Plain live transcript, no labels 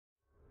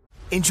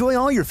Enjoy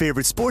all your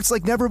favorite sports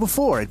like never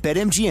before at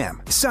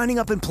BetMGM. Signing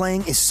up and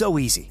playing is so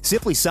easy.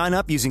 Simply sign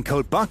up using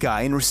code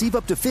Buckeye and receive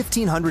up to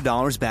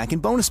 $1,500 back in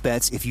bonus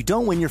bets if you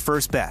don't win your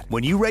first bet.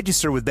 When you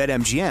register with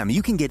BetMGM,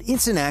 you can get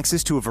instant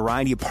access to a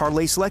variety of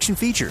parlay selection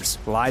features,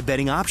 live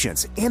betting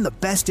options, and the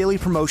best daily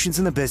promotions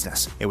in the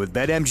business. And with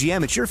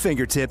BetMGM at your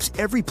fingertips,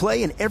 every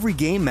play and every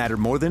game matter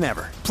more than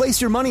ever.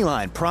 Place your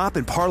moneyline, prop,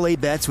 and parlay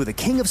bets with the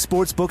king of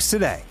sportsbooks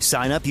today.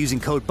 Sign up using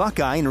code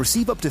Buckeye and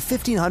receive up to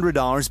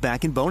 $1,500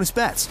 back in bonus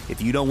bets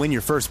if you don't win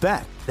your first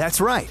bet.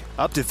 That's right,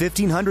 up to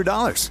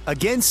 $1,500.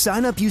 Again,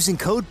 sign up using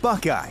code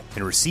Buckeye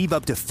and receive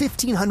up to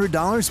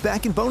 $1,500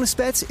 back in bonus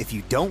bets if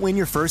you don't win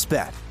your first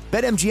bet.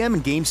 BetMGM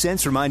and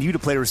GameSense remind you to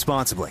play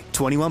responsibly.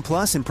 21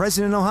 plus and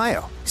present in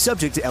Ohio.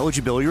 Subject to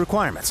eligibility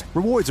requirements.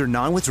 Rewards are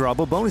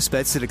non-withdrawable bonus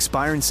bets that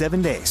expire in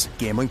 7 days.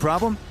 Gambling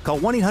problem? Call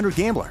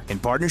 1-800-GAMBLER in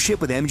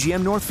partnership with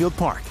MGM Northfield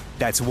Park.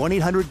 That's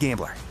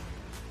 1-800-GAMBLER.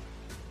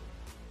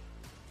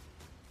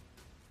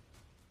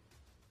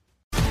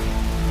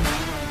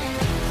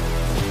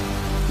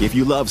 If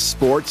you love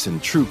sports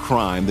and true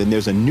crime, then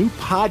there's a new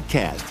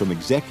podcast from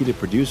executive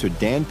producer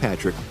Dan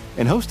Patrick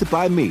and hosted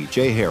by me,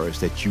 Jay Harris,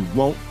 that you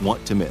won't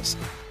want to miss.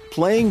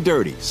 Playing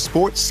Dirty: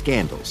 Sports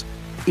Scandals.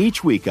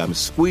 Each week, I'm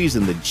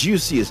squeezing the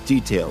juiciest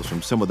details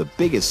from some of the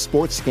biggest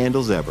sports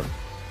scandals ever.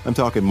 I'm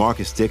talking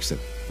Marcus Dixon,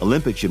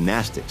 Olympic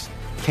gymnastics,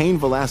 Cain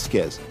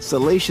Velasquez,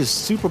 salacious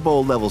Super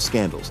Bowl-level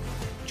scandals.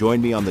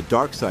 Join me on the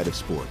dark side of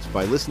sports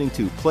by listening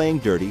to Playing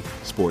Dirty: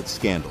 Sports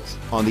Scandals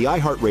on the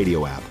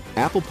iHeartRadio app,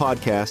 Apple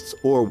Podcasts,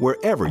 or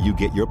wherever you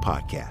get your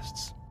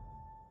podcasts.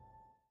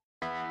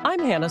 I'm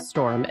Hannah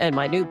Storm, and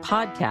my new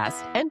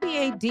podcast,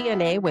 NBA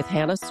DNA with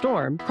Hannah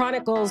Storm,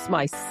 chronicles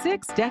my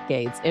 6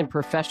 decades in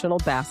professional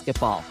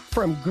basketball.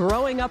 From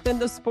growing up in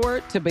the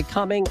sport to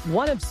becoming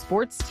one of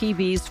sports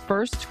TV's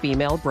first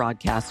female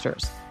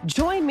broadcasters.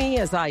 Join me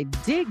as I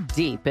dig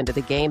deep into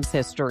the game's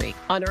history,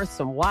 unearth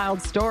some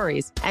wild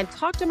stories, and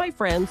talk to my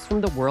friends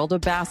from the world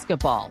of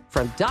basketball,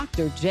 from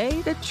Dr.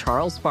 J to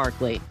Charles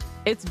Barkley.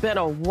 It's been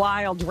a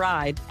wild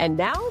ride, and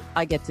now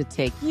I get to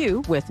take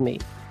you with me.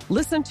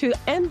 Listen to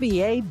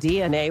NBA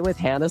DNA with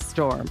Hannah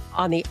Storm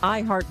on the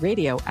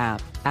iHeartRadio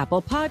app,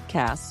 Apple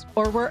Podcasts,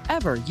 or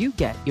wherever you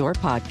get your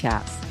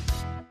podcasts.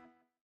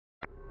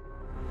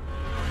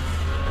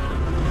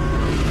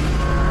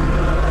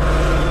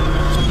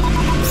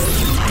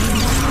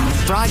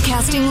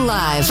 Broadcasting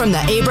live from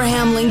the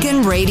Abraham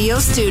Lincoln Radio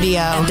Studio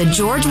and the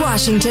George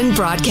Washington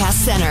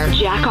Broadcast Center.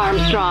 Jack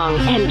Armstrong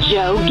and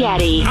Joe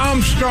Getty.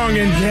 Armstrong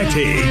and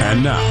Getty.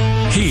 And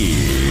now,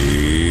 here's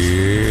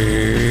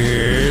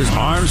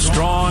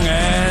Armstrong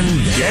and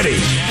Getty.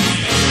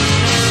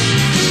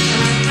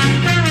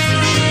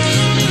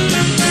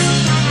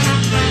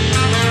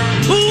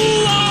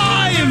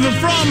 Live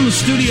from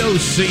Studio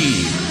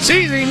C.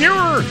 Seizing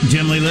your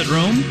dimly lit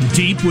room,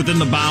 deep within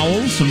the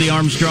bowels of the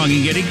Armstrong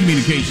and Getty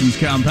Communications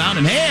compound.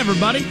 And hey,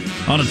 everybody,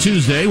 on a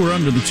Tuesday, we're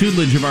under the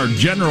tutelage of our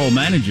general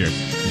manager,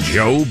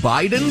 Joe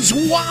Biden's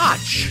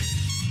watch.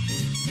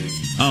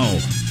 Oh,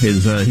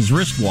 his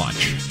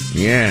wristwatch.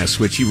 Yes,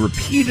 which he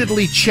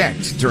repeatedly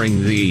checked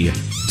during the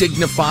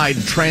dignified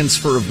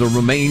transfer of the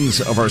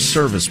remains of our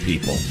service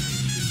people.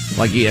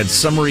 Like he had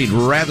somewhere he'd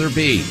rather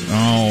be.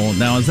 Oh,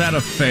 now is that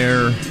a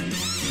fair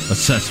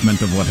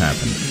assessment of what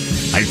happened?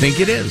 I think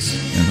it is.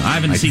 I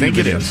haven't seen the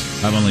video.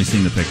 I've only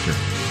seen the picture.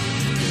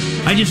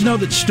 I just know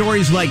that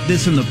stories like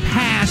this in the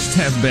past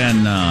have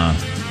been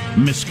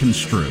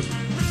misconstrued.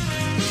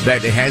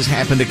 That has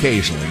happened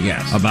occasionally,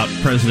 yes. About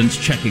presidents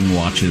checking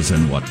watches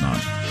and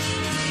whatnot.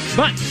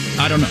 But,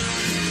 I don't know.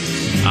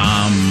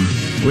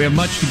 We have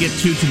much to get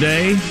to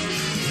today.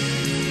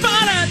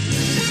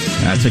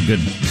 That's a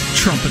good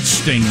trumpet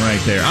sting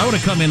right there. I would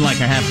have come in like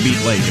a half beat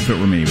late if it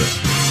were me, but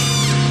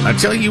I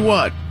tell you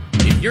what,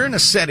 if you're in a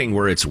setting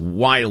where it's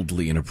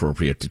wildly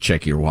inappropriate to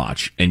check your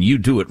watch and you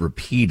do it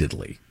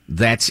repeatedly,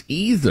 that's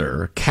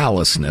either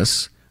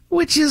callousness,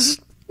 which is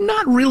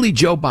not really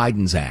Joe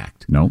Biden's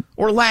act. No.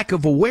 Or lack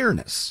of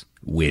awareness,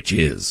 which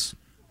is.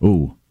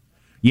 Ooh.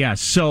 Yeah,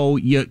 so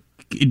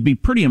it'd be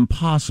pretty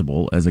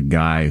impossible as a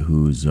guy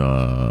whose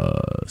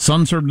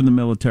son served in the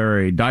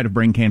military, died of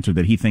brain cancer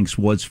that he thinks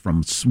was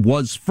from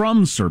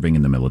serving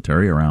in the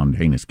military around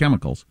heinous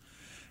chemicals,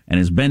 and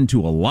has been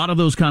to a lot of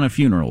those kind of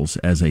funerals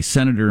as a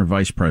senator and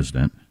vice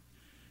president,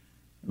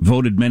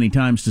 voted many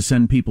times to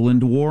send people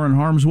into war in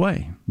harm's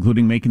way,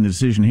 including making the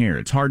decision here.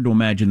 It's hard to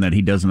imagine that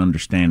he doesn't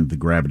understand the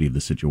gravity of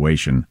the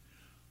situation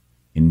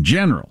in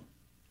general.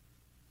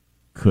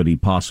 Could he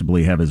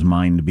possibly have his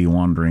mind be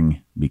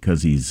wandering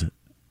because he's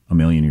a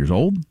million years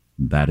old?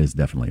 That is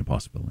definitely a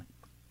possibility.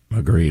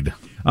 Agreed.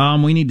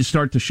 We need to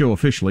start the show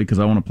officially because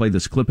I want to play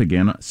this clip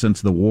again.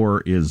 Since the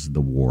war is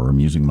the war, I'm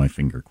using my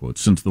finger quotes.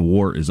 Since the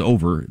war is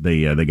over,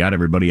 they got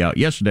everybody out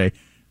yesterday.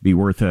 Be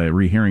worth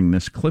rehearing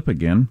this clip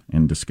again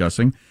and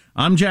discussing.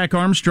 I'm Jack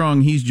Armstrong.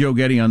 He's Joe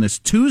Getty on this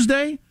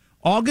Tuesday,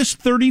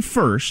 August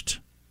 31st.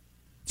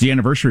 It's the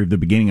anniversary of the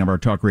beginning of our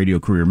talk radio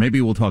career.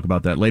 Maybe we'll talk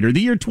about that later.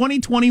 The year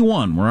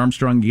 2021, where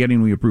Armstrong and Getty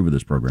and we approve of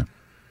this program.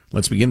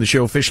 Let's begin the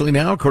show officially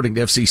now, according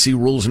to FCC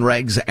rules and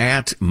regs,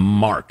 at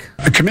Mark.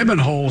 The commitment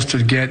holds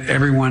to get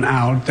everyone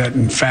out that,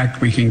 in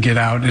fact, we can get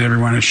out and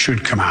everyone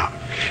should come out.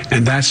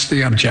 And that's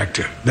the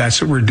objective.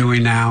 That's what we're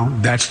doing now.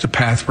 That's the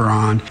path we're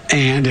on.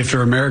 And if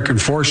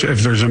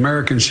there's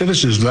American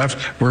citizens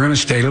left, we're going to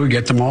stay till we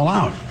get them all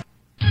out.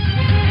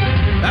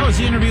 That was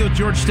the interview with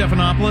George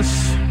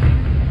Stephanopoulos.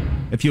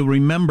 If you'll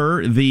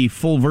remember the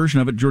full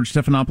version of it, George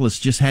Stephanopoulos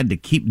just had to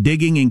keep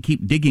digging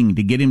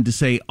to get him to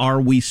say,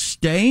 are we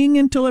staying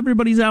until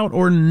everybody's out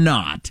or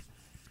not?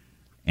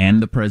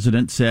 And the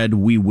president said,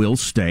 we will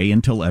stay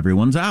until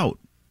everyone's out.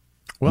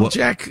 Well,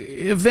 Jack,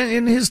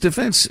 in his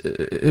defense,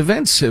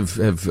 events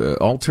have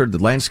altered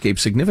the landscape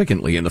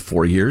significantly in the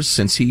 4 years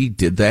since he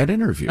did that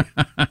interview.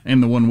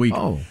 In the 1 week.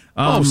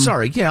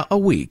 Sorry. Yeah, a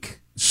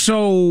week.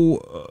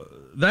 So...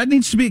 that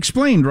needs to be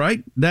explained,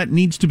 right? That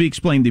needs to be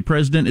explained. The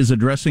president is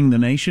addressing the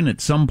nation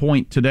at some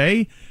point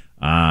today.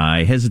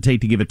 I hesitate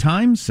to give a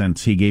time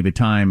since he gave a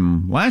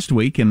time last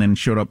week and then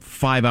showed up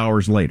 5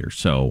 hours later.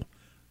 So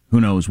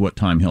who knows what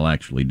time he'll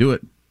actually do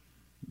it.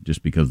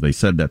 Just because they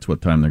said that's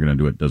what time they're going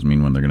to do it doesn't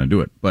mean when they're going to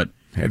do it. But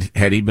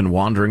had he been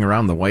wandering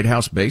around the White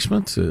House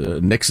basement,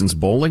 Nixon's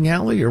bowling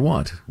alley, or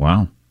what?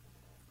 Wow.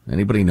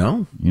 Anybody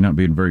know? You're not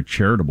being very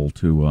charitable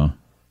to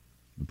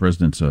the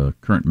president's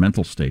current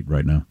mental state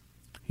right now.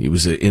 He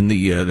was in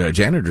the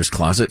janitor's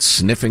closet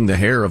sniffing the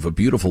hair of a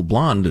beautiful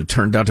blonde who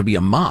turned out to be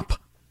a mop.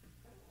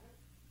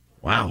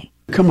 Wow.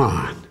 Come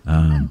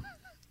on.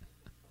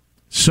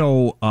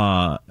 So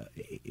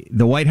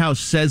the White House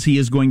says he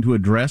is going to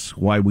address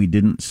why we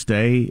didn't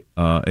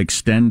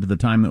extend the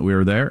time that we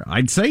were there.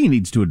 I'd say he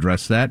needs to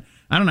address that.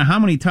 I don't know how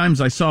many times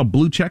I saw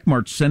blue check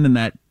marks sending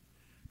that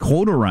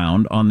quote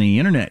around on the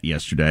internet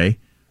yesterday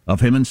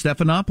of him and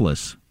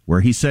Stephanopoulos,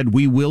 where he said,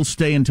 we will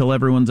stay until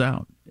everyone's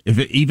out.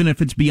 Even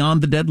if it's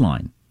beyond the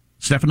deadline.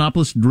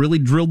 Stephanopoulos really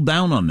drilled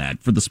down on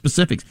that for the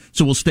specifics.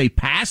 So we'll stay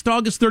past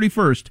August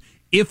 31st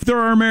if there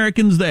are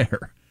Americans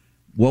there.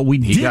 Well, we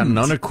didn't. He got an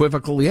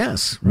unequivocal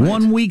yes. Right.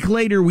 1 week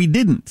later, we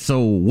didn't. So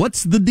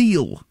what's the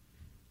deal?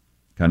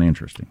 Kind of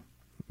interesting.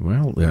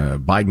 Well,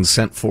 Biden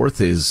sent forth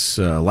his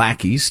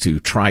lackeys to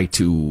try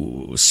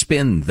to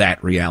spin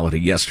that reality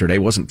yesterday.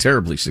 Wasn't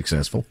terribly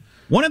successful.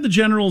 One of the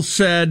generals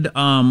said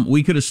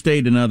we could have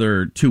stayed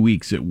another 2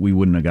 weeks if we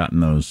wouldn't have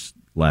gotten those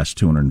last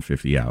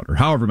 250 out, or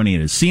however many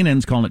it is.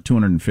 CNN's calling it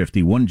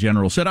 250. One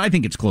general said, I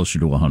think it's closer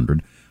to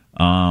 100,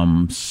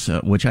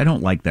 which I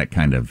don't like. That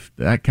kind of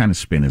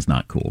spin is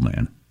not cool,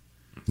 man.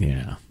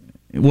 Yeah.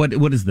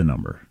 What is the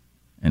number?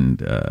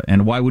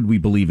 And why would we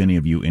believe any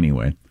of you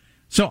anyway?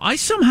 So I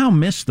somehow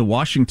missed the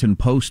Washington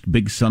Post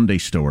Big Sunday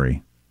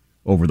story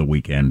over the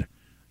weekend,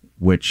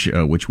 which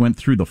went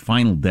through the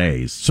final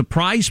days.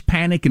 Surprise,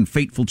 panic, and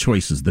fateful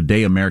choices the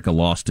day America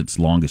lost its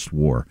longest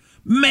war.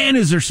 Man,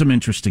 is there some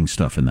interesting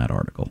stuff in that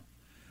article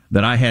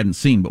that I hadn't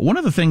seen. But one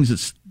of the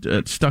things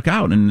that stuck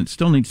out, and it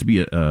still needs to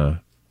be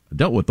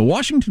dealt with, the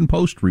Washington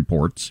Post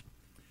reports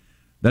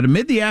that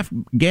amid the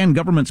Afghan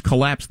government's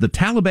collapse, the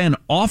Taliban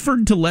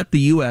offered to let the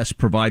U.S.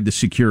 provide the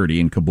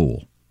security in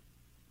Kabul.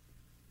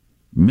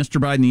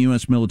 Mr. Biden, the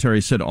U.S.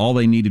 military, said all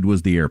they needed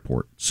was the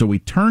airport. So we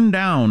turned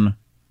down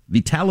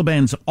the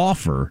Taliban's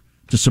offer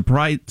to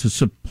supply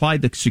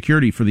the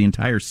security for the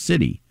entire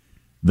city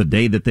the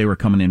day that they were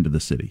coming into the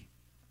city.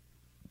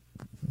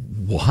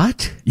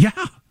 What?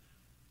 Yeah.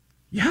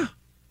 You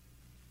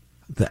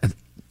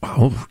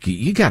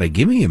got to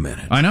give me a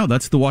minute. I know,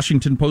 that's the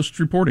Washington Post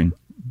reporting.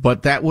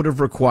 But that would have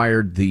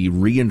required the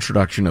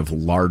reintroduction of a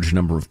large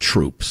number of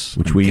troops,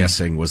 which I'm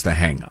guessing was the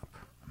hang-up.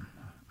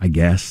 I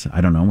guess.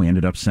 I don't know. We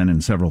ended up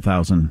sending several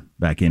thousand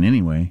back in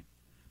anyway.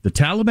 The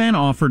Taliban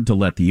offered to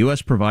let the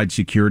U.S. provide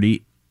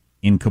security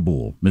in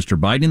Kabul. Mr.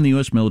 Biden and the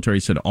U.S. military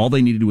said all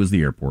they needed was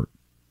the airport.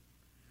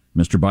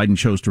 Mr. Biden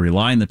chose to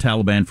rely on the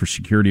Taliban for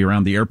security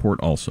around the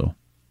airport also.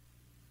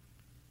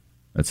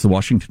 That's the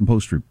Washington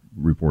Post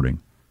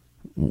reporting.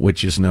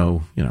 Which is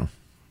no,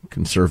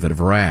 conservative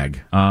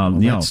rag.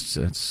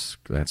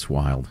 That's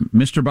wild.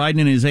 Mr. Biden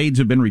and his aides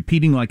have been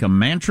repeating like a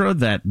mantra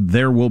that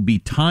there will be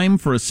time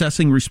for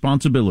assessing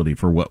responsibility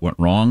for what went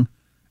wrong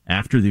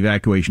after the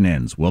evacuation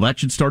ends. Well, that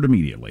should start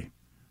immediately,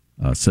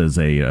 says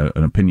an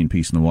opinion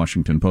piece in the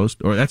Washington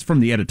Post. Or that's from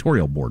the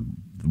editorial board.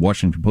 The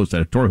Washington Post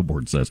editorial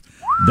board says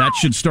that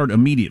should start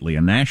immediately.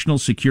 A national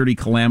security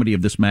calamity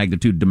of this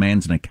magnitude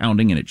demands an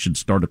accounting, and it should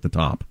start at the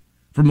top.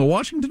 From the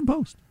Washington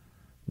Post.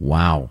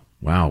 Wow.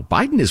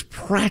 Biden is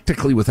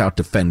practically without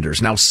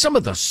defenders. Now, some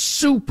of the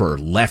super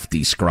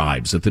lefty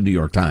scribes at the New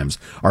York Times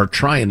are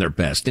trying their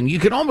best, and you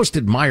can almost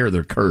admire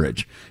their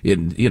courage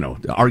in,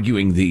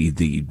 arguing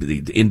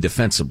the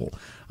indefensible.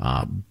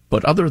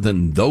 But other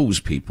than those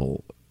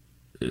people,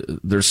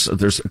 there's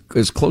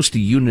as close to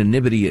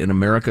unanimity in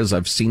America as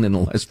I've seen in the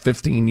last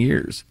 15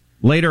 years.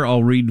 Later,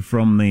 I'll read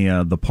from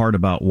the part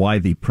about why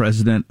the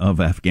president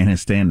of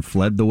Afghanistan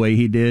fled the way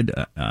he did.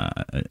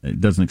 It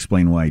doesn't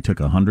explain why he took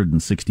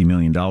 $160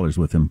 million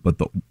with him, but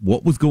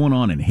what was going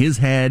on in his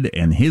head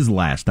and his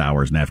last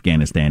hours in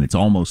Afghanistan, it's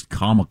almost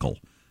comical.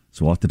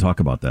 So we'll have to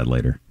talk about that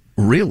later.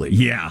 Really?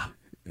 Yeah.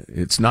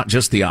 It's not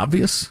just the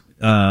obvious?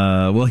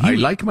 I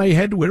like my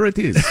head where it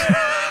is.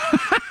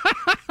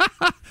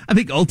 I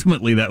think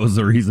ultimately that was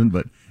the reason,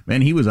 but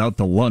man, he was out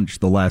to lunch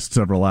the last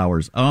several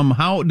hours.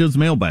 How does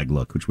mailbag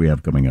look, which we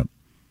have coming up?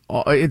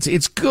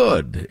 It's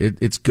good.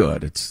 It's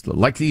good. It's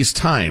like these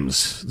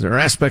times. There are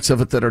aspects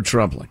of it that are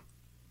troubling.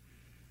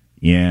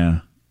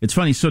 Yeah. It's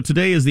funny. So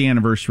today is the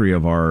anniversary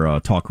of our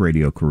talk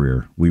radio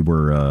career. We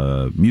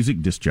were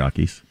music disc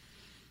jockeys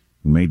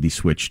who made the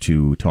switch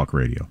to talk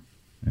radio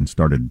and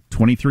started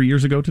 23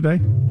 years ago today.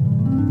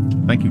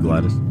 Thank you,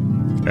 Gladys.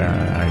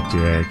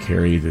 I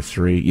carry the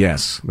 3.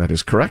 Yes, that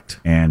is correct.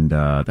 And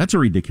that's a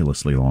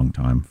ridiculously long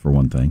time, for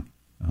one thing.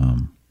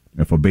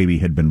 If a baby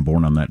had been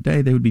born on that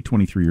day, they would be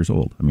 23 years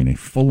old. I mean, a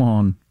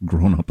full-on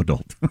grown-up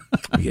adult.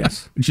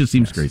 Yes. It just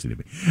seems crazy to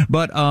me.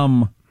 But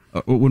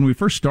when we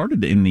first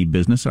started in the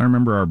business, I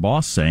remember our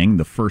boss saying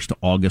the first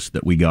August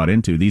that we got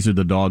into, these are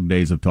the dog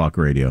days of talk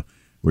radio,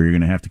 where you're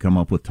going to have to come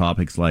up with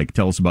topics like,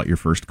 tell us about your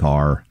first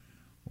car,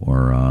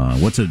 or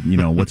what's a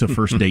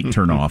first date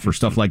turnoff, or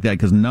stuff like that,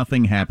 because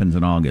nothing happens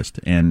in August.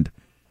 And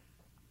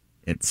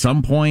at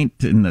some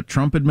point in the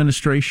Trump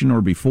administration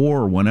or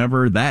before or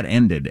whenever, that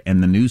ended,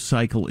 and the news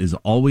cycle is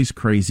always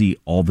crazy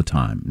all the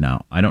time.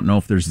 Now, I don't know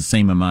if there's the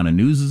same amount of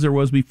news as there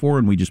was before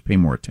and we just pay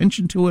more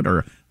attention to it,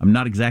 or I'm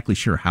not exactly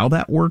sure how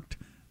that worked,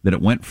 that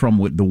it went from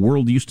what the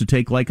world used to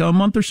take like a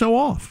month or so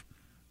off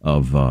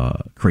of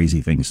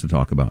crazy things to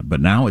talk about.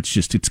 But now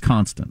it's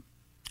constant.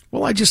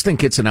 Well, I just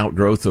think it's an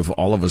outgrowth of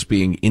all of us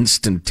being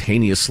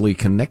instantaneously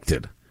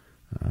connected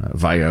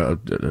via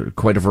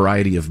quite a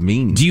variety of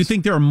means. Do you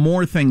think there are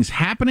more things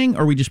happening,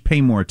 or we just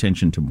pay more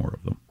attention to more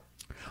of them?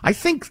 I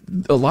think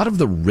a lot of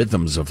the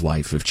rhythms of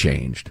life have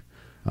changed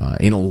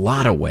in a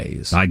lot of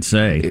ways. I'd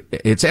say.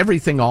 It's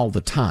everything all the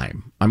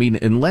time. I mean,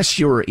 unless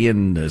you're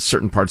in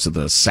certain parts of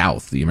the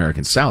South, the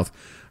American South,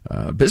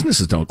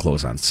 businesses don't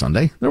close on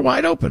Sunday. They're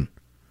wide open.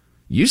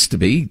 Used to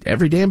be,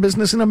 every damn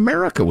business in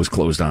America was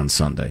closed on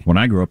Sunday. When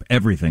I grew up,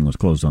 everything was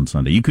closed on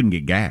Sunday. You couldn't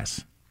get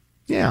gas.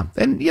 Yeah,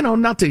 and,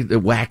 not to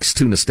wax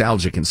too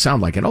nostalgic and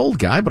sound like an old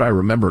guy, but I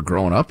remember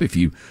growing up, if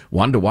you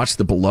wanted to watch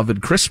the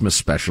beloved Christmas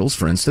specials,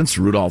 for instance,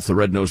 Rudolph the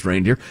Red-Nosed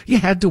Reindeer, you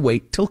had to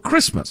wait till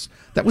Christmas.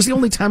 That was the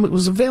only time it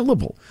was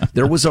available.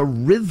 There was a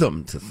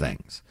rhythm to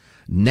things.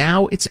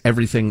 Now it's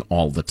everything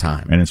all the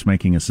time. And it's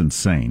making us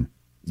insane.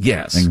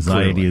 Yes.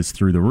 Anxiety clearly is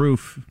through the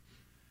roof.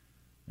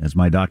 As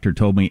my doctor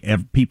told me,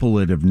 people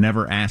that have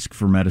never asked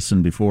for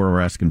medicine before are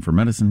asking for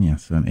medicine.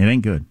 Yes, it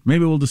ain't good.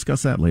 Maybe we'll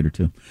discuss that later,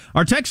 too.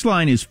 Our text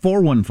line is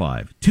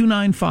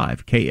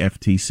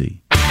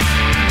 415-295-KFTC.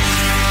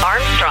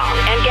 Armstrong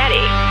and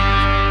Getty.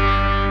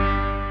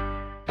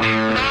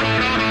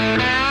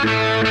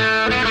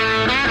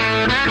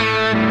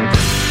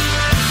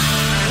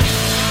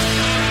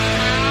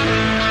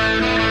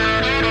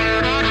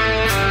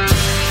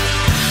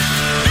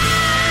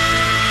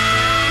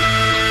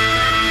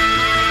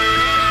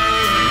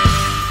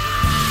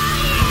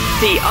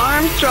 The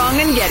Armstrong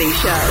and Getty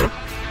Show.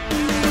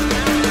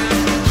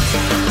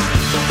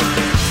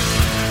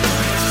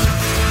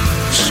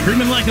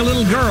 Screaming like a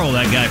little girl,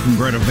 that guy from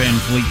Greta Van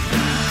Fleet.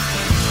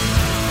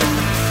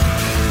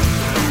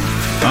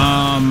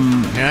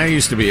 Yeah, I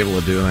used to be able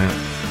to do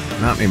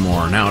that. Not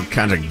anymore. Now it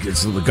kind of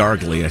gets a little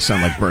gargly. I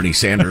sound like Bernie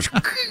Sanders.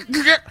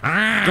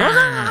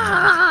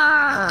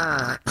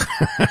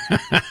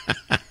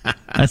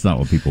 That's not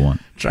what people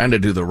want. Trying to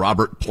do the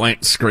Robert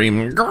Plant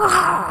scream.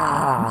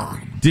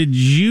 Did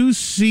you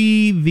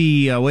see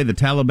the way the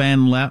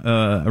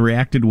Taliban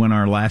reacted when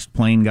our last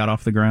plane got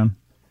off the ground?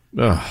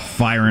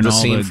 Firing the all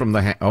scene the from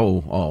the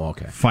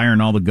okay. Firing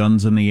all the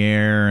guns in the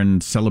air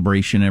and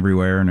celebration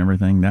everywhere and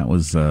everything.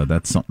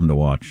 That's something to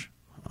watch.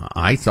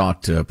 I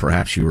thought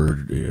perhaps you were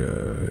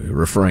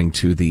referring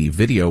to the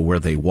video where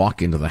they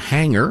walk into the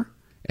hangar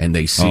and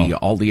they see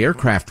all the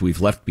aircraft we've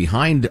left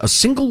behind, a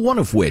single one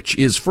of which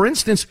is, for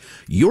instance,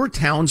 your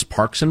town's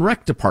Parks and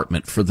Rec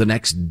department for the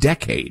next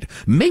decade,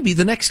 maybe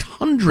the next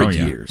 100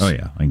 years. Oh,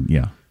 yeah.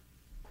 Yeah.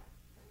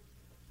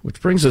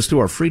 Which brings us to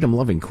our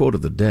freedom-loving quote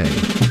of the day,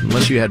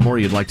 unless you had more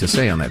you'd like to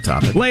say on that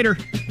topic. Later.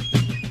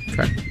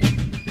 Okay.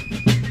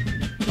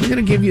 I'm going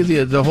to give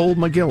you the whole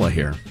Megillah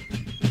here.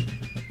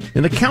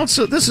 In the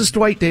council, this is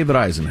Dwight David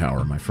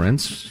Eisenhower, my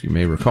friends. You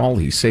may recall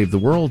he saved the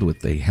world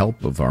with the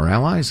help of our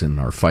allies and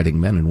our fighting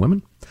men and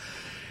women.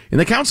 In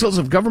the councils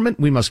of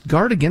government, we must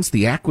guard against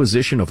the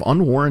acquisition of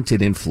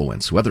unwarranted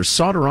influence, whether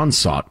sought or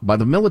unsought, by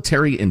the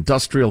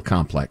military-industrial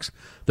complex.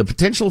 The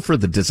potential for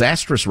the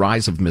disastrous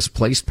rise of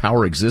misplaced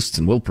power exists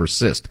and will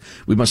persist.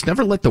 We must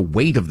never let the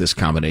weight of this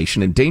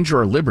combination endanger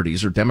our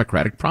liberties or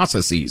democratic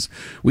processes.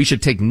 We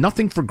should take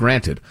nothing for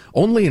granted.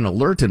 Only an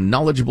alert and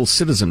knowledgeable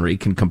citizenry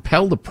can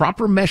compel the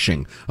proper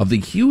meshing of the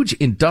huge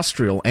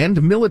industrial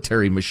and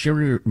military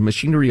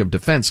machinery of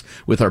defense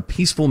with our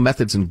peaceful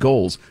methods and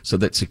goals so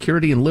that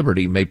security and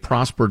liberty may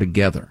prosper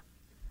together.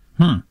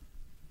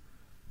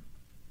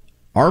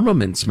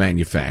 Armaments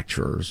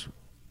manufacturers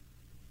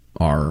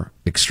are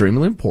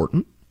extremely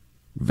important,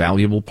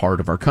 valuable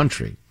part of our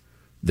country.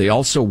 They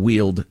also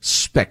wield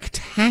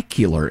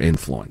spectacular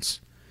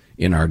influence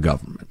in our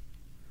government.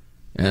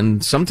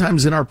 and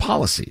sometimes in our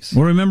policies.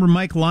 Well, remember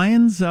Mike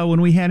Lyons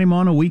when we had him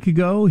on a week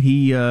ago?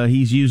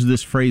 He's used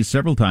this phrase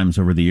several times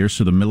over the years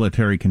so the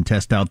military can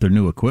test out their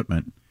new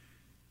equipment.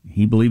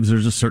 He believes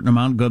there's a certain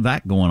amount of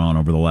that going on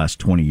over the last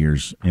 20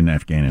 years in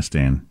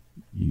Afghanistan.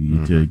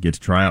 You get to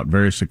try out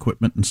various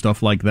equipment and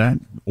stuff like that,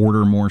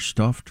 order more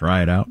stuff,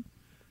 try it out.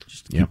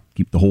 Just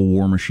keep the whole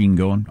war machine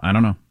going. I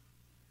don't know.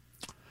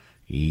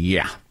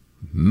 Yeah.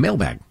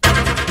 Mailbag.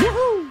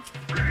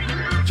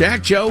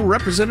 Jack, Joe,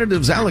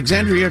 Representatives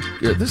Alexandria,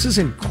 this is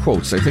in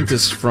quotes. I think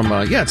this is from,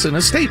 it's in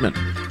a statement.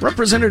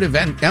 Representative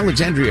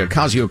Alexandria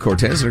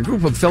Ocasio-Cortez and a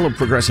group of fellow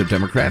progressive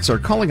Democrats are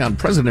calling on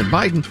President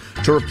Biden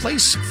to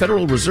replace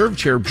Federal Reserve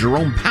Chair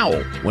Jerome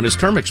Powell when his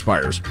term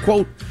expires.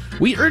 Quote,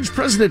 we urge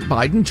President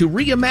Biden to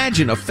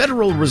reimagine a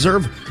Federal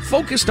Reserve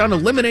focused on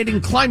eliminating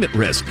climate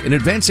risk and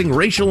advancing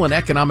racial and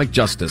economic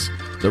justice,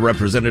 the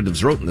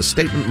representatives wrote in the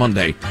statement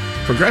Monday.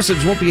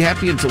 Progressives won't be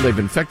happy until they've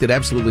infected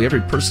absolutely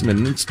every person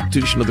and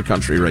institution of the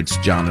country, writes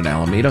John in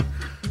Alameda.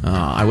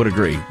 I would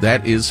agree.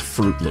 That is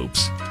Fruit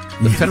Loops.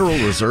 The Federal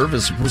Reserve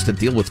is supposed to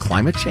deal with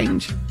climate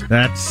change?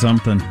 That's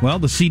something. Well,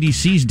 the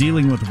CDC's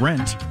dealing with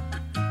rent.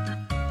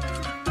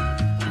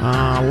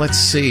 Let's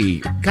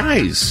see.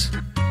 Guys,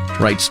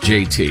 writes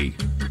JT,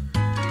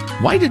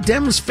 why did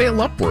Dems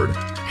fail upward?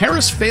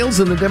 Harris fails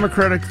in the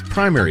Democratic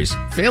primaries,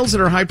 fails at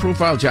her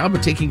high-profile job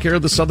of taking care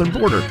of the southern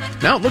border.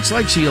 Now it looks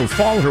like she'll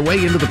fall her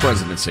way into the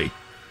presidency.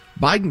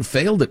 Biden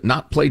failed at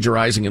not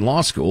plagiarizing in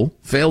law school,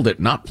 failed at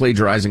not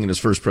plagiarizing in his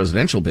first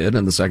presidential bid,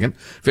 and the second,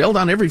 failed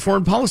on every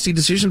foreign policy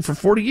decision for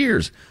 40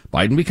 years.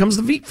 Biden becomes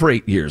the Veep for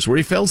 8 years, where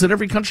he fails at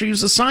every country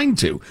he's assigned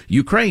to,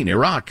 Ukraine,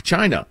 Iraq,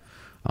 China.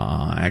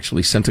 I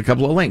actually sent a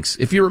couple of links.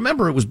 If you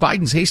remember, it was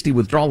Biden's hasty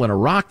withdrawal in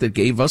Iraq that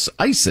gave us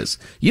ISIS.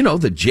 You know,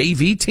 the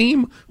JV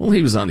team? Well,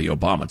 he was on the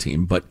Obama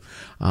team, but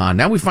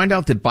now we find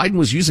out that Biden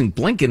was using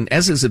Blinken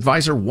as his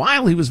advisor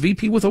while he was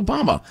VP with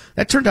Obama.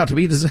 That turned out to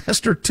be a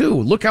disaster, too.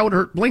 Look how it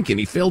hurt Blinken.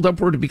 He failed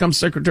upward to become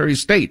Secretary of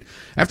State.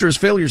 After his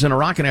failures in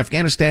Iraq and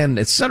Afghanistan,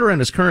 etc., and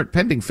his current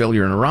pending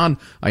failure in Iran,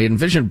 I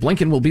envision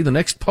Blinken will be the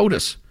next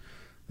POTUS.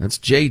 That's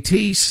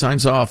JT,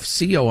 signs off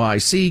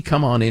COIC,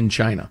 come on in,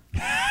 China.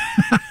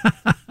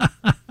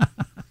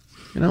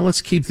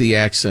 Let's keep the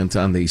accent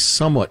on the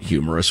somewhat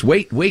humorous.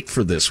 Wait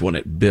for this when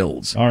it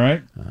builds. All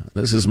right.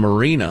 This is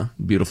Marina,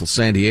 beautiful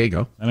San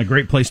Diego. And a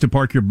great place to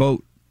park your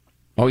boat.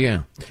 Oh,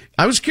 yeah.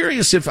 I was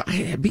curious if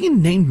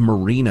being named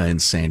Marina in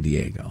San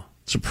Diego,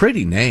 it's a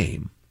pretty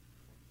name.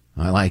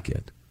 I like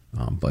it,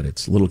 but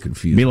it's a little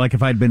confusing. Be like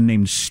if I'd been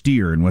named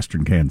Steer in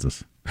western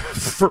Kansas.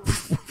 For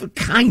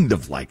kind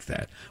of like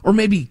that. Or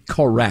maybe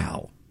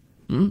Corral.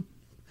 I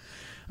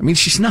mean,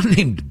 she's not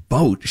named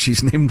Boat.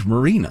 She's named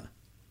Marina.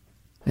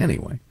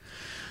 Anyway,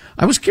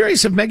 I was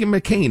curious if Meghan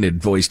McCain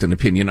had voiced an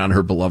opinion on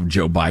her beloved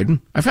Joe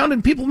Biden. I found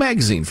in People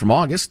magazine from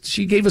August,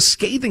 she gave a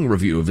scathing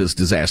review of his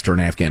disaster in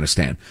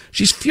Afghanistan.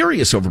 She's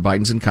furious over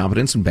Biden's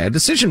incompetence and bad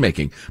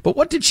decision-making. But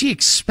what did she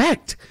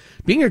expect?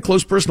 Being a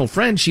close personal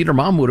friend, she and her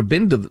mom would have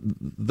been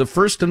the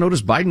first to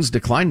notice Biden's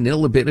decline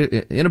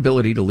and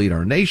inability to lead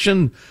our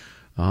nation.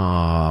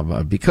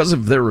 Because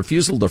of their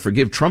refusal to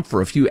forgive Trump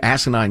for a few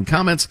asinine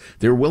comments,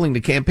 they were willing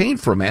to campaign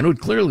for a man who had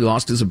clearly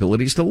lost his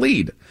abilities to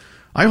lead.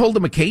 I hold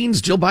the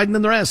McCains, Jill Biden,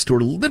 and the rest who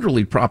are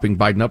literally propping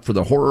Biden up for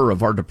the horror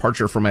of our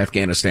departure from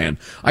Afghanistan.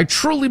 I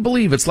truly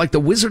believe it's like the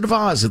Wizard of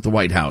Oz at the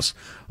White House.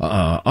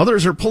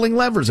 Others are pulling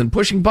levers and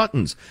pushing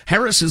buttons.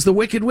 Harris is the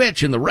Wicked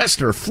Witch, and the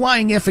rest are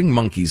flying effing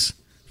monkeys.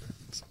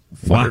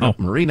 Fired up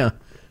Marina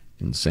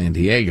in San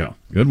Diego.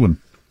 Good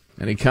one.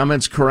 Any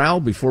comments,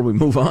 Corral, before we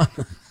move on?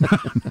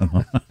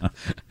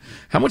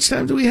 How much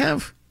time do we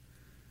have?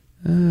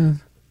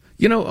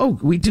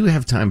 We do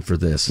have time for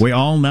this. We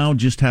all now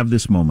just have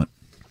this moment.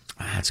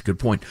 That's a good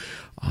point.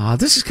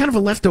 This is kind of a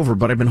leftover,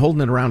 but I've been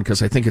holding it around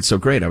because I think it's so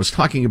great. I was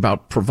talking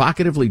about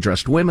provocatively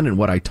dressed women and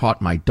what I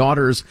taught my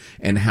daughters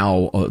and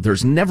how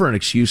there's never an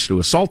excuse to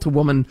assault a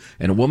woman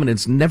and a woman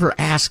is never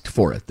asked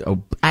for it.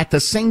 At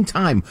the same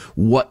time,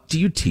 what do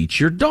you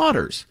teach your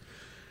daughters?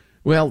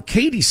 Well,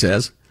 Katie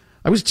says,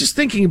 I was just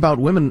thinking about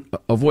women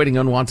avoiding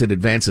unwanted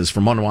advances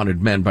from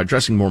unwanted men by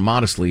dressing more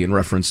modestly in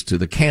reference to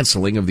the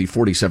canceling of the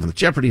 47th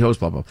Jeopardy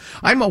host, blah, blah.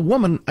 I'm a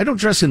woman. I don't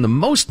dress in the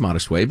most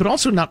modest way, but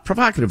also not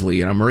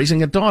provocatively, and I'm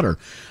raising a daughter.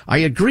 I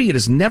agree it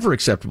is never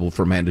acceptable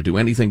for a man to do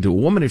anything to a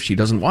woman if she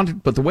doesn't want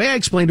it, but the way I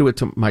explain it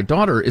to my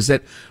daughter is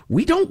that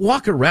we don't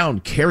walk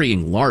around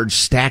carrying large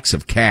stacks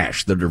of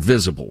cash that are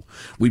visible.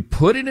 We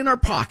put it in our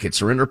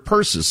pockets or in our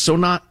purses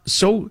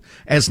so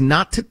as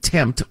not to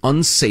tempt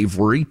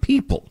unsavory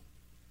people.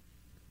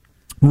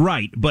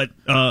 Right, but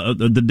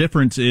the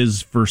difference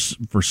is for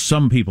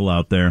some people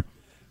out there,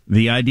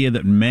 the idea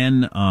that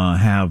men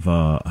have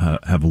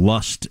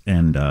lust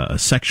and a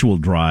sexual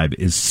drive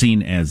is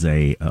seen as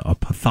a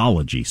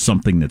pathology,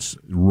 something that's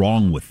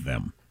wrong with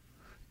them.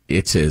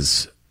 It's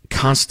as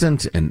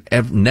constant and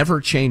never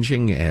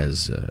changing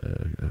as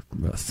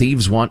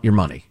thieves want your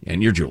money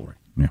and your jewelry.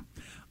 Yeah.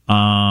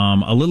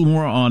 A little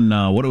more on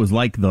what it was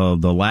like the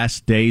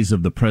last days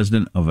of the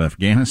president of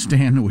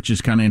Afghanistan, which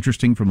is kind of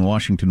interesting from the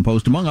Washington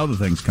Post, among other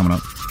things coming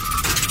up.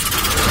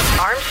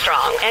 Armstrong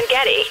Armstrong and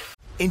Getty.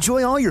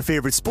 Enjoy all your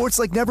favorite sports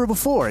like never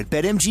before at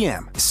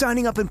BetMGM.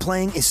 Signing up and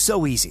playing is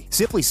so easy.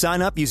 Simply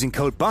sign up using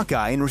code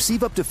Buckeye and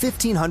receive up to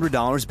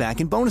 $1,500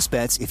 back in bonus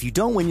bets if you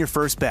don't win your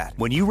first bet.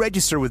 When you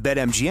register with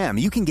BetMGM,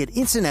 you can get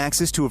instant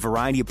access to a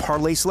variety of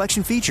parlay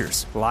selection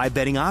features, live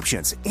betting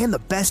options, and the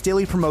best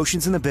daily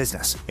promotions in the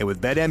business. And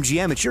with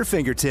BetMGM at your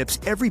fingertips,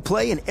 every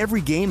play and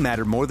every game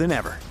matter more than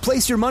ever.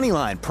 Place your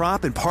moneyline,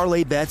 prop, and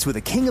parlay bets with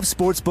the king of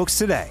sportsbooks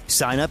today.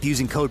 Sign up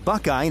using code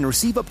Buckeye and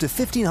receive up to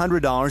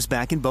 $1,500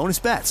 back in bonus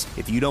bets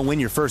if you don't win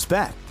your first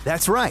bet.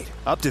 That's right,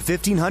 up to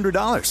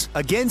 $1,500.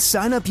 Again,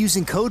 sign up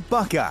using code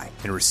Buckeye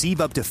and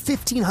receive up to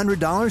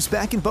 $1,500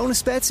 back in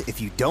bonus bets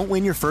if you don't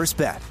win your first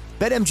bet.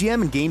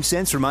 BetMGM and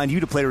GameSense remind you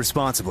to play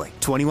responsibly.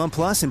 21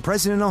 plus and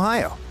present in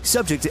Ohio.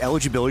 Subject to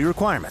eligibility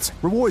requirements.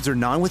 Rewards are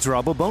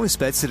non-withdrawable bonus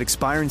bets that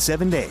expire in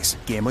 7 days.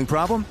 Gambling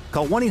problem?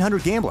 Call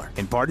 1-800-GAMBLER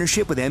in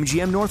partnership with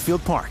MGM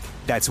Northfield Park.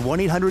 That's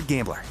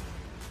 1-800-GAMBLER.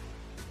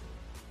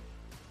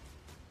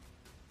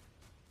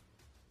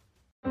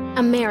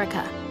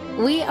 America.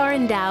 We are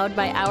endowed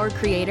by our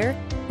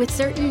Creator with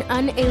certain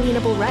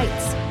unalienable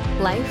rights: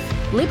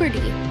 life, liberty,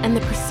 and the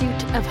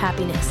pursuit of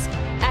happiness.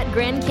 At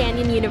Grand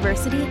Canyon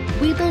University,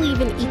 we believe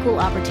in equal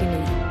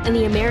opportunity, and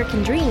the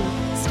American dream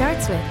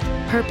starts with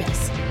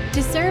purpose.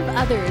 To serve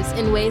others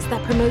in ways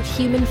that promote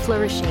human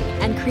flourishing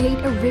and create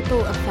a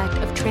ripple effect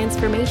of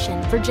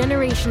transformation for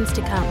generations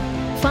to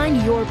come.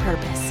 Find your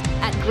purpose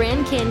at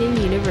Grand Canyon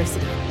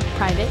University.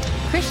 Private,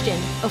 Christian,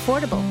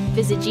 affordable.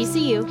 Visit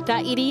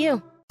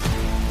gcu.edu.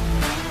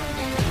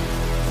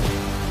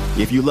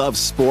 If you love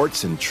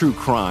sports and true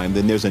crime,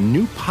 then there's a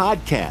new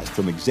podcast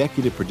from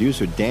executive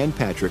producer Dan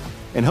Patrick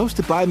and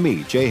hosted by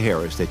me, Jay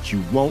Harris, that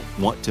you won't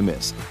want to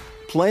miss.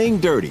 Playing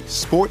Dirty: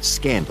 Sports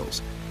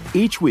Scandals.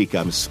 Each week,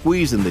 I'm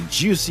squeezing the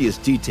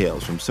juiciest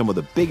details from some of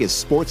the biggest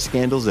sports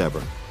scandals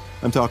ever.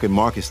 I'm talking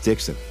Marcus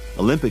Dixon,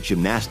 Olympic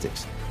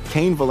gymnastics,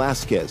 Cain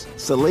Velasquez,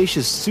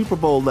 salacious Super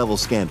Bowl-level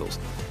scandals.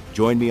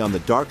 Join me on the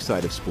dark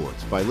side of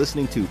sports by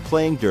listening to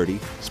Playing Dirty: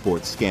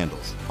 Sports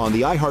Scandals on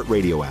the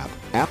iHeartRadio app,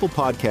 Apple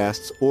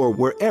Podcasts, or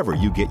wherever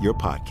you get your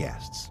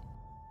podcasts.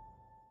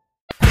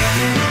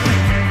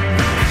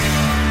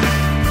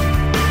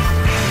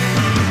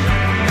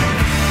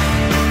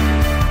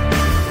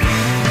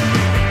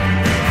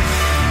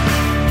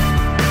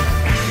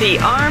 The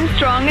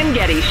Armstrong and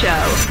Getty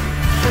Show.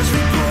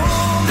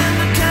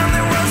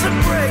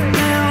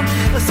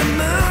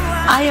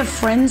 I have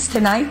friends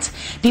tonight,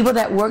 people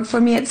that worked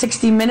for me at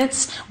 60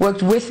 Minutes,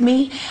 worked with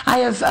me. I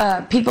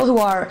have people who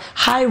are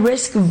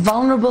high-risk,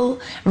 vulnerable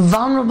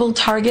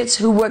targets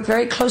who work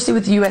very closely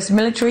with the U.S.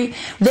 military.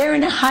 They're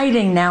in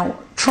hiding now,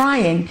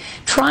 trying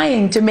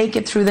to make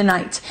it through the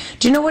night.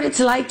 Do you know what it's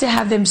like to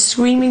have them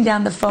screaming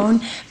down the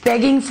phone,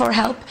 begging for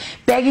help,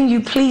 begging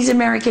you, please,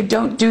 America,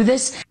 don't do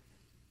this?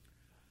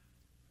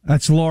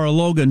 That's Laura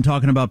Logan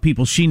talking about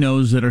people she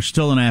knows that are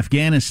still in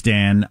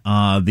Afghanistan.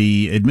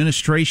 The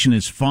administration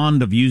is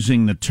fond of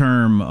using the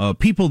term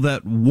people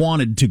that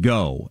wanted to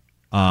go.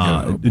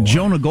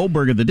 Jonah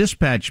Goldberg of the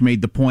Dispatch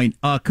made the point,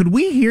 could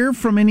we hear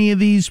from any of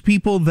these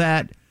people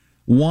that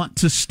want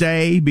to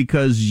stay?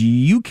 Because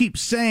you keep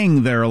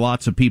saying there are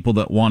lots of people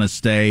that want to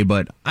stay,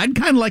 but I'd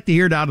kind of like to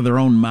hear it out of their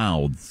own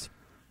mouths.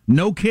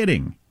 No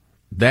kidding.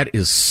 That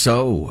is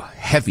so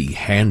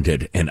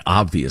heavy-handed and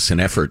obvious an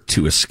effort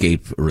to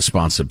escape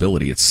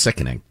responsibility. It's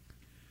sickening.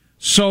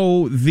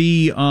 So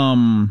the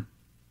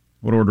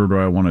what order do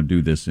I want to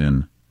do this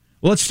in?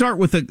 Well, let's start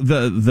with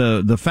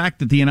the fact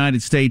that the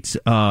United States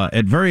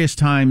at various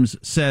times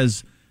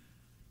says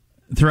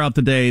throughout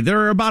the day there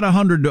are about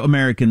 100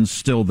 Americans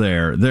still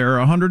there. There are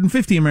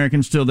 150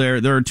 Americans still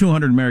there. There are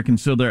 200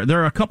 Americans still there.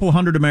 There are a couple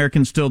hundred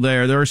Americans still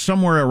there. There are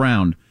somewhere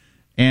around.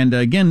 And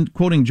again,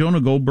 quoting Jonah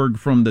Goldberg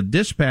from the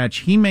Dispatch,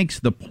 he makes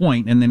the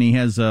point, and then he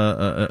has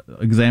an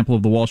example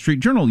of the Wall Street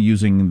Journal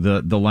using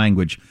the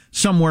language,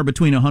 somewhere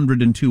between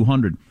 100 and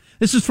 200.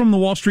 This is from the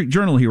Wall Street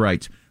Journal, he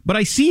writes, but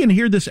I see and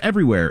hear this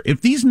everywhere.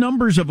 If these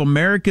numbers of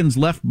Americans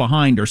left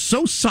behind are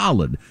so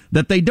solid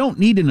that they don't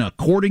need an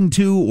according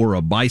to or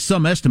a by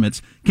some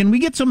estimates, can we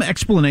get some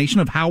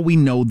explanation of how we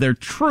know they're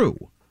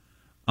true?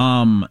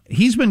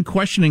 He's been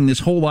questioning this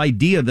whole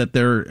idea that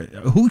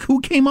who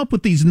came up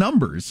with these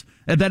numbers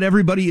that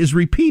everybody is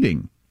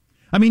repeating.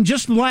 I mean,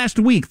 just last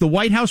week, the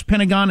White House,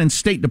 Pentagon, and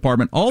State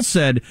Department all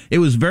said it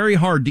was very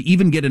hard to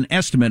even get an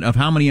estimate of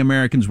how many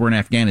Americans were in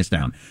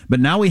Afghanistan. But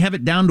now we have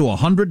it down to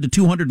 100 to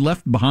 200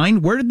 left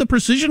behind. Where did the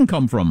precision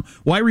come from?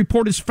 Why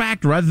report as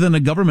fact rather than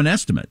a government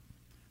estimate?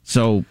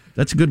 So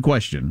that's a good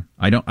question.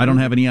 I don't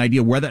have any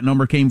idea where that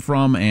number came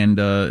from and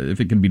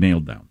if it can be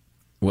nailed down.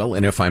 Well,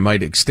 and if I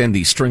might extend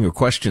the string of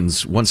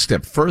questions one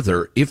step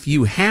further, if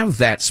you have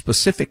that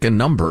specific a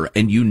number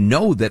and you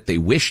know that they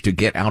wish to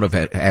get out of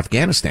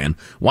Afghanistan,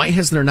 why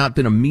has there not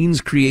been a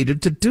means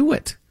created to do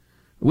it?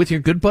 With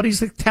your good buddies,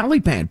 the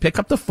Taliban, pick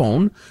up the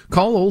phone,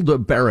 call old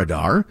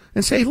Baradar,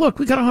 and say, look,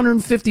 we got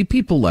 150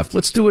 people left.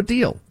 Let's do a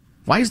deal.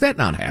 Why is that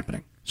not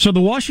happening? So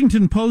the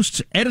Washington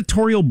Post's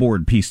editorial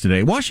board piece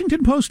today,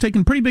 Washington Post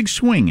taking a pretty big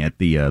swing at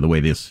the way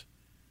this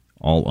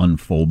all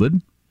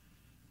unfolded.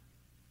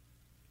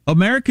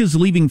 America's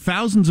leaving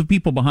thousands of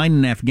people behind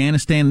in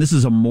Afghanistan. This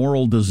is a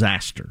moral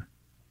disaster,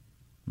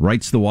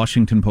 writes the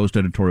Washington Post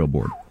editorial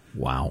board.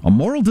 Wow. A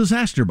moral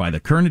disaster by the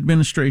current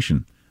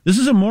administration. This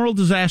is a moral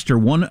disaster,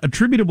 one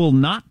attributable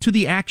not to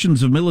the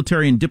actions of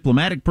military and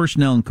diplomatic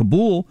personnel in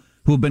Kabul,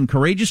 who have been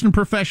courageous and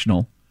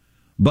professional,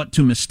 but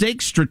to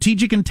mistakes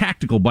strategic and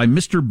tactical by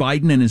Mr.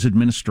 Biden and his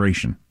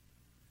administration.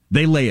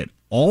 They lay it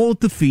all at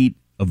the feet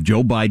of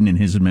Joe Biden and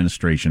his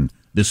administration,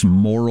 this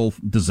moral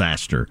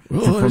disaster.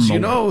 Well, as you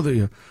know,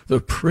 the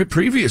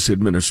previous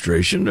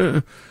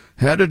administration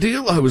had a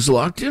deal I was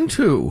locked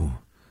into.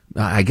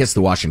 I guess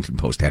the Washington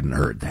Post hadn't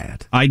heard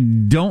that. I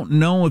don't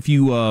know if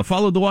you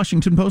followed the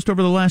Washington Post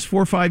over the last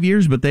 4 or 5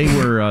 years, but they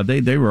were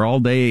they were all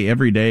day,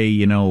 every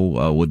day,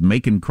 with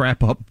making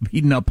crap up,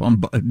 beating up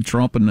on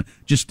Trump, and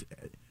just.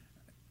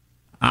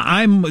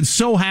 I'm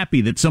so happy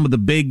that some of the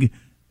big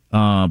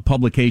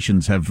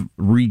publications have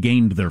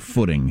regained their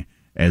footing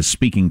as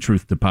speaking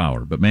truth to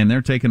power. But man,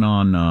 they're taking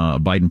on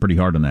Biden pretty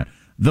hard on that.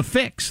 The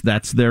Fix,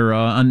 that's their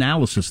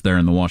analysis there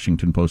in the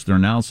Washington Post, their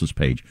analysis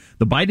page.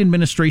 The Biden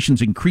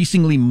administration's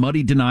increasingly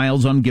muddy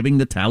denials on giving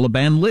the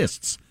Taliban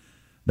lists.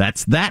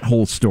 That's that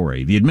whole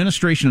story. The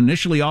administration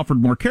initially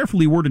offered more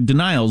carefully worded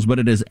denials, but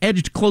it has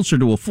edged closer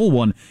to a full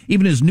one,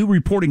 even as new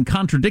reporting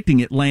contradicting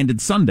it landed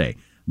Sunday.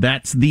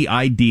 That's the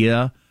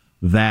idea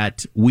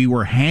that we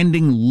were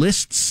handing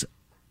lists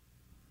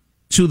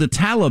to the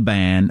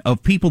Taliban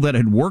of people that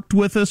had worked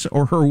with us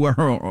or who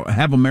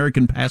have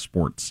American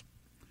passports.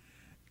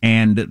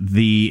 And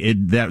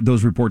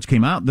those reports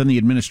came out. Then the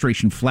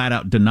administration flat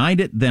out denied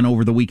it. Then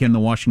over the weekend, the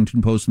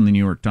Washington Post and the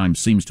New York Times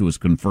seems to have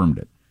confirmed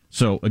it.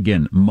 So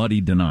again,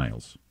 muddy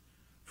denials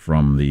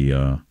from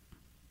the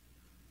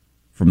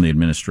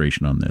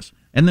administration on this.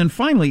 And then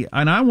finally,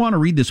 and I want to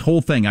read this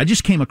whole thing. I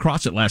just came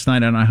across it last night. I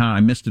don't know how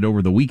I missed it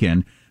over the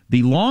weekend.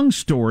 The long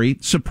story,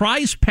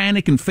 Surprise,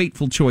 Panic, and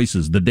Fateful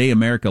Choices, the day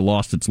America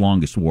lost its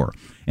longest war.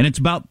 And it's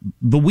about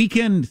the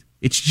weekend.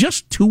 It's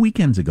just 2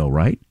 weekends ago,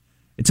 right?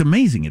 It's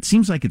amazing. It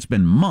seems like it's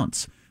been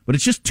months, but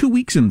it's just 2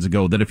 weekends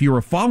ago that if you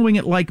were following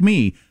it like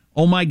me,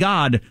 oh my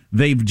God,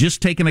 they've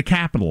just taken a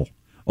capital.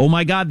 Oh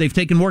my God, they've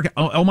taken work.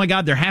 Oh my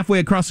God, they're halfway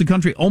across the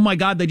country. Oh my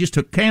God, they just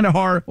took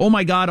Kandahar. Oh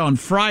my God, on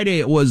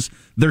Friday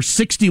they're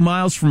 60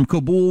 miles from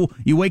Kabul.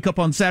 You wake up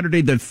on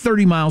Saturday, they're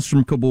 30 miles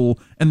from Kabul,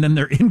 and then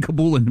they're in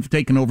Kabul and have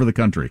taken over the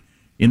country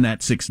in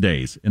that 6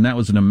 days. And that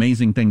was an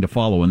amazing thing to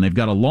follow. And they've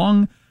got a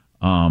long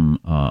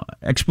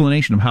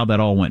explanation of how that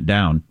all went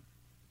down,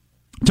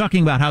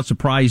 talking about how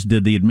surprised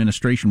the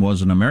administration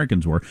was and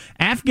Americans were.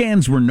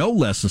 Afghans were no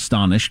less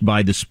astonished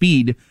by the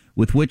speed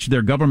with which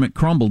their government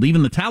crumbled.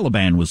 Even the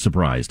Taliban was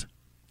surprised.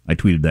 I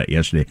tweeted that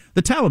yesterday.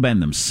 The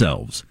Taliban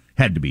themselves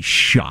had to be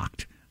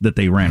shocked that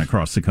they ran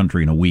across the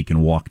country in a week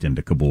and walked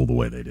into Kabul the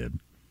way they did.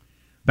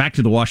 Back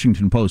to the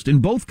Washington Post.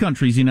 In both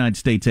countries, the United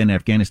States and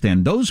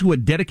Afghanistan, those who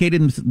had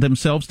dedicated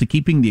themselves to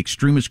keeping the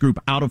extremist group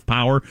out of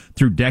power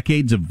through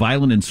decades of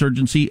violent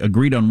insurgency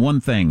agreed on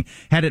one thing.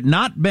 Had it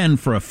not been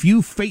for a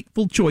few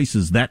fateful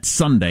choices that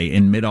Sunday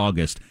in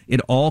mid-August, it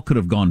all could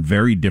have gone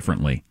very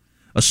differently.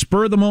 A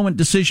spur-of-the-moment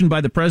decision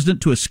by the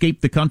president to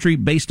escape the country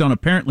based on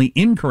apparently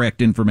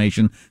incorrect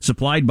information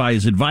supplied by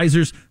his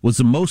advisors was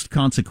the most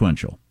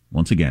consequential.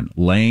 Once again,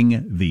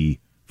 laying the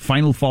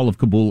final fall of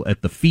Kabul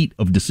at the feet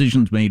of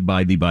decisions made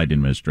by the Biden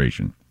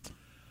administration.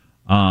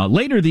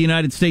 Later, the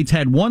United States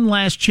had one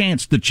last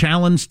chance to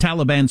challenge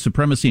Taliban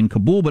supremacy in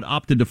Kabul, but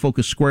opted to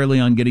focus squarely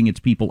on getting its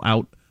people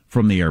out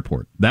from the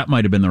airport. That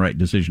might have been the right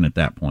decision at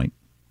that point.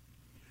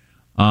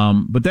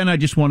 But then I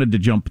just wanted to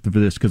jump to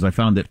this because I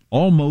found it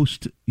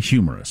almost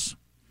humorous.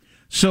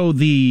 So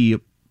the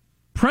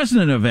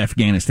president of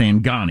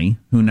Afghanistan, Ghani,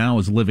 who now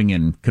is living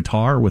in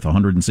Qatar with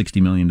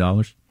 $160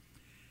 million,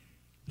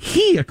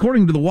 he,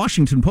 according to the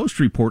Washington Post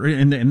reporter,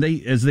 and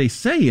they, as they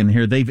say in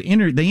here, they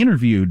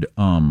interviewed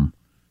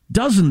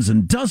dozens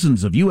and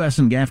dozens of U.S.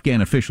 and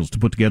Afghan officials to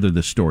put together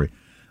this story.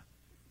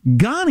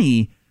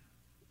 Ghani,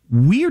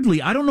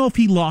 weirdly, I don't know if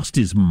he lost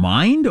his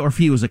mind or if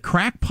he was a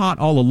crackpot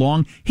all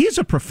along. He's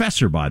a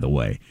professor, by the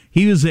way.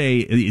 He's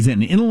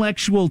an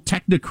intellectual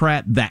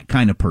technocrat, that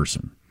kind of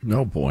person.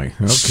 Oh, boy.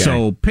 Okay.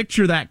 So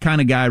picture that kind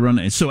of guy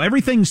running. So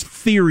everything's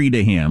theory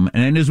to him.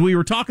 And as we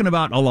were talking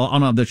about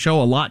on the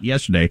show a lot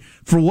yesterday,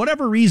 for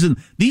whatever reason,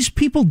 these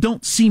people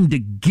don't seem to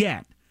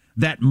get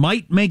that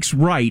might makes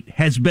right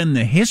has been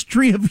the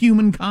history of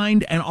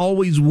humankind and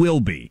always will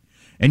be.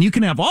 And you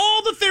can have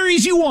all the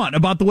theories you want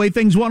about the way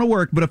things want to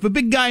work, but if a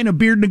big guy in a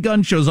beard and a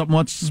gun shows up and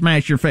wants to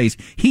smash your face,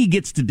 he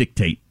gets to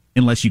dictate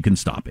unless you can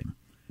stop him.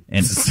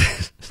 And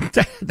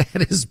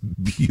that is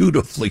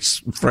beautifully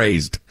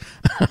phrased.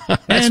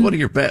 That's one of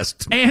your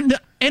best. And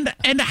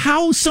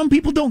how some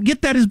people don't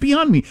get that is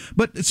beyond me.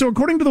 But so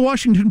according to the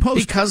Washington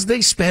Post, because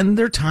they spend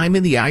their time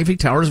in the ivory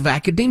towers of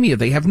academia,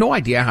 they have no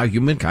idea how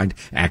humankind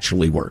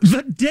actually works.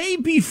 The day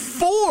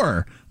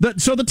before,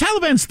 so the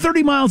Taliban's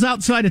 30 miles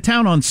outside of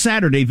town on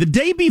Saturday. The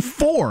day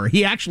before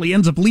he actually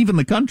ends up leaving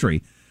the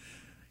country,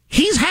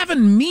 he's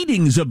having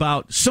meetings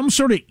about some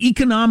sort of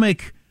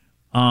economic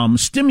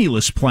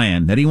stimulus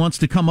plan that he wants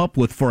to come up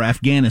with for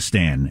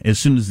Afghanistan as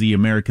soon as the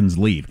Americans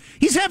leave.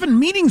 He's having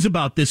meetings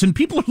about this, and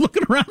people are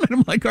looking around at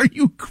him like, are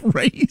you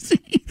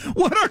crazy?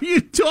 What are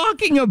you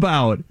talking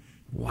about?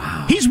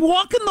 Wow. He's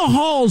walking the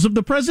halls of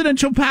the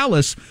presidential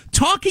palace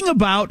talking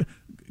about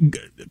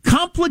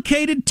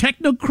complicated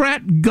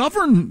technocrat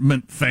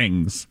government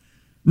things,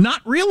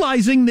 not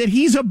realizing that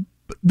he's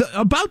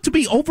about to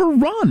be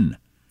overrun.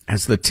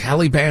 As the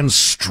Taliban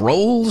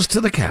strolls to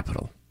the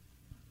Capitol.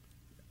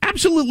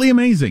 Absolutely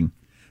amazing.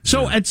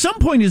 So at some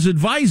point, his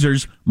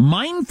advisors,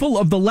 mindful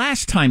of the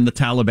last time the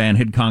Taliban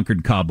had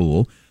conquered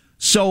Kabul,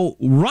 so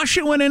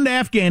Russia went into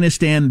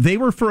Afghanistan. They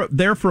were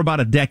there for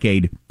about a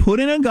decade, put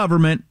in a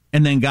government,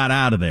 and then got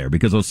out of there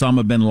because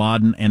Osama bin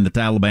Laden and the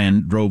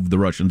Taliban drove the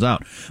Russians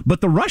out.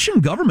 But the Russian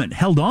government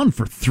held on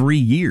for 3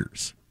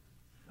 years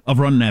of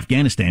running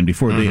Afghanistan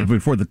before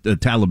the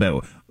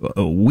Taliban.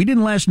 We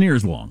didn't last near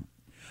as long.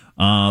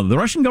 The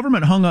Russian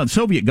government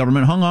Soviet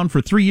government hung on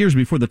for 3 years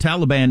before the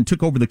Taliban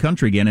took over the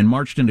country again and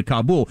marched into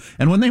Kabul.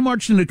 And when they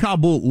marched into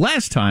Kabul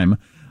last time,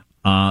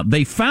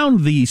 they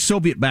found the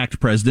Soviet-backed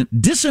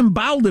president,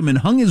 disemboweled him, and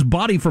hung his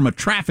body from a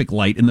traffic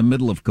light in the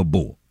middle of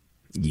Kabul.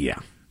 Yeah.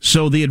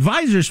 So the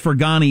advisors for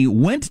Ghani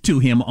went to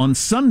him on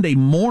Sunday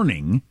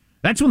morning.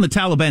 That's when the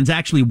Taliban's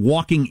actually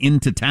walking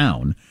into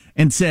town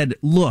and said,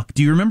 look,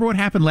 do you remember what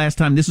happened last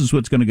time? This is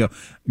what's going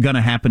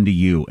to happen to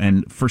you.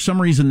 And for some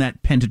reason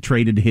that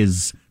penetrated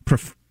his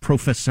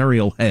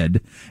professorial head,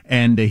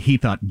 and he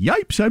thought,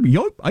 yipes,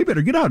 I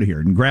better get out of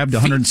here, and grabbed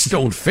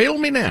don't fail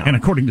me now. And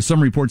according to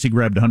some reports, he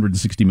grabbed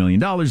 $160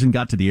 million and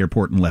got to the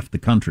airport and left the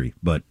country.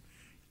 But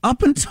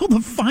up until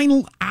the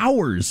final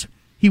hours,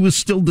 he was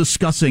still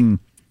discussing,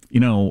 we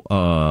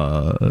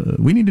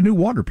need a new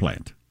water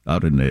plant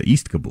out in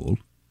East Kabul.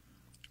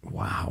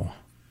 Wow.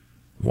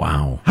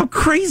 How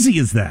crazy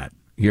is that?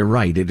 You're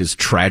right. It is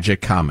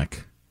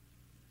tragicomic.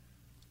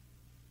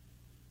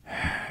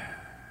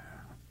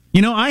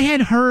 I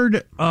had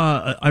heard,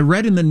 I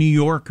read in the New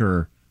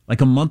Yorker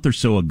like a month or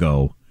so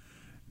ago,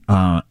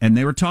 and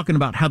they were talking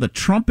about how the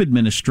Trump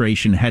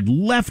administration had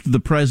left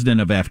the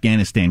president of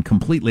Afghanistan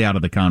completely out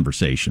of the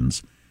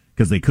conversations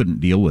because they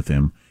couldn't deal with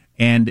him.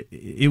 And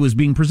it was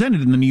being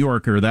presented in the New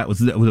Yorker that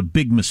was a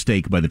big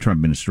mistake by the Trump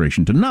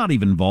administration to not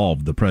even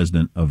involve the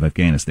president of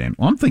Afghanistan.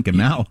 Well, I'm thinking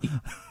now.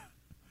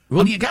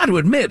 Well, you got to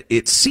admit,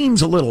 it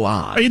seems a little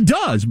odd. It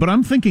does, but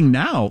I'm thinking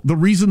now the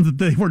reason that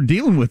they were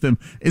dealing with him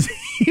is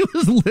he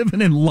was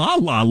living in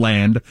la-la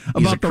land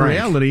about the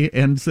reality,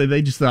 and so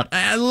they just thought,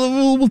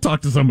 we'll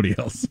talk to somebody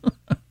else.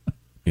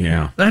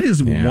 Yeah. That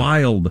is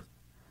wild.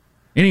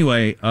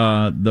 Anyway,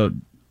 the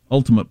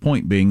ultimate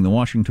point being the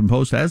Washington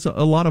Post, as a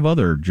lot of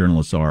other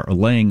journalists are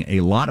laying a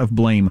lot of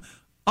blame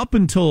up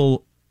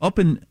until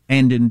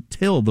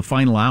the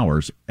final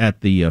hours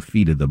at the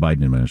feet of the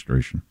Biden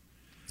administration.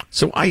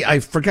 So I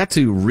forgot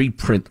to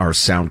reprint our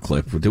sound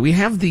clip. Do we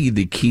have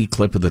the key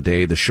clip of the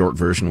day, the short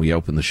version we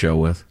opened the show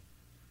with?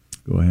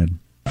 Go ahead.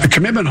 The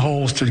commitment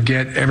holds to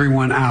get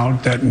everyone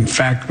out that, in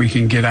fact, we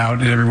can get out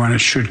and everyone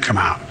should come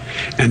out.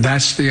 And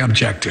that's the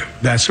objective.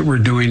 That's what we're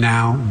doing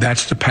now.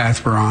 That's the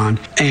path we're on.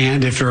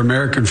 And if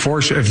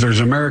there's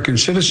American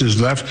citizens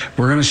left,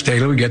 we're going to stay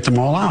till we get them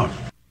all out.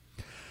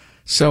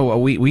 So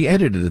we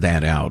edited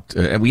that out.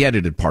 We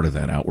edited part of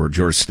that out where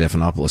George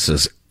Stephanopoulos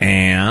says,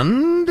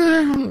 and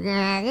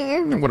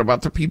what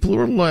about the people who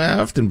are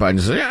left? And Biden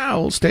says,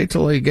 we'll stay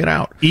till they get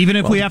out. Even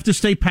if we have to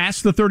stay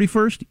past the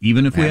 31st?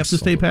 Even if we have to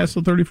stay past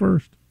the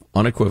 31st?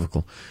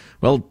 Unequivocal.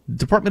 Well,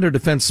 Department of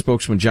Defense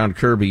spokesman John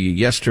Kirby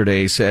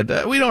yesterday said,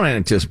 we don't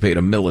anticipate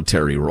a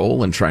military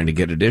role in trying to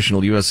get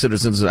additional U.S.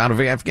 citizens out of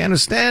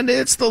Afghanistan.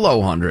 It's the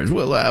low hundreds.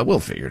 We'll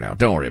figure it out.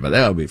 Don't worry about that.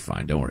 That'll be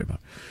fine. Don't worry about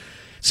it.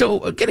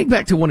 So, getting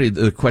back to one of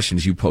the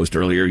questions you posed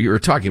earlier, you were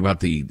talking about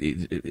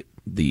the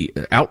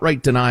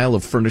outright denial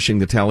of furnishing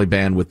the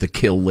Taliban with the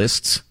kill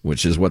lists,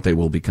 which is what they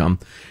will become,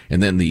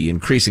 and then the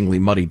increasingly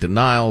muddy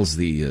denials,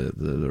 the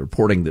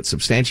reporting that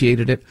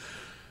substantiated it,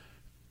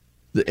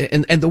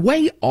 and the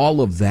way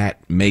all of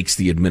that makes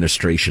the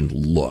administration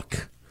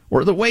look,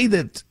 or the way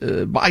that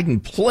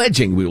Biden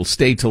pledging we will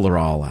stay till they're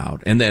all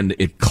out, and then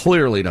it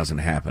clearly doesn't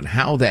happen,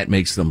 how that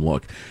makes them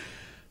look.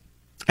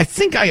 I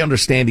think I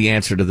understand the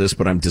answer to this,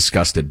 but I'm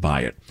disgusted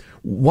by it.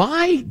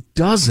 Why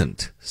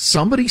doesn't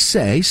somebody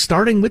say,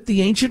 starting with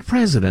the ancient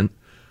president,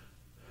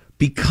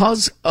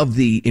 because of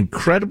the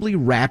incredibly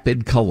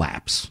rapid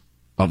collapse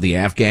of the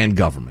Afghan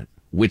government,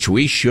 which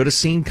we should have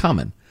seen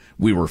coming,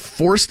 we were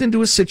forced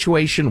into a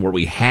situation where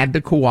we had to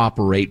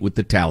cooperate with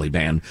the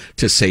Taliban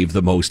to save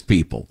the most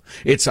people.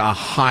 It's a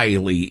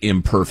highly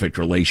imperfect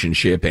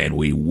relationship, and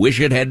we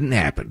wish it hadn't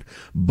happened,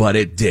 but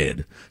it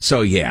did.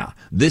 So yeah,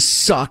 this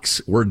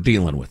sucks. We're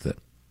dealing with it.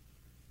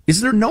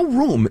 Is there no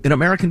room in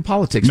American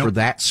politics for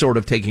that sort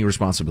of taking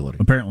responsibility?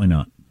 Apparently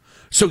not.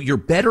 So you're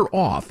better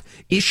off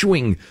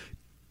issuing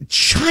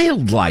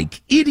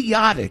childlike,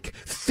 idiotic,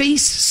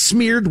 face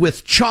smeared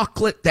with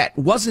chocolate that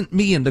wasn't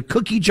me in the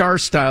cookie jar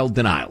style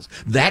denials.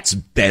 That's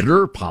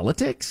better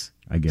politics?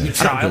 I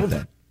guess. I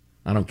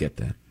don't get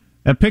that.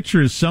 That picture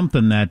is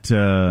something,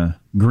 that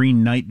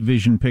green night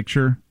vision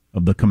picture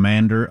of the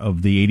commander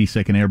of the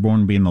 82nd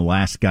Airborne being the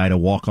last guy to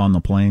walk on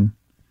the plane,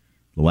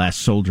 the last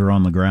soldier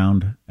on the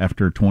ground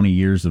after 20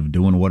 years of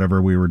doing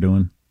whatever we were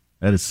doing.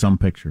 That is some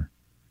picture.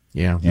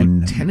 Yeah,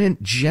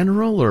 Lieutenant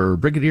General or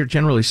Brigadier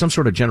General, he's some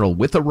sort of general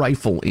with a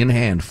rifle in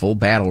hand, full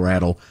battle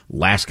rattle,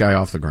 last guy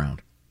off the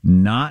ground.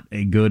 Not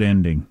a good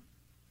ending.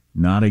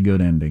 Not a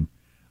good ending.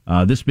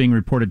 This being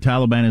reported,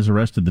 Taliban has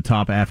arrested the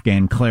top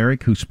Afghan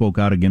cleric who spoke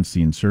out against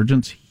the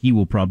insurgents. He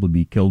will probably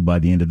be killed by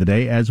the end of the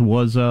day, as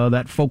was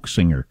that folk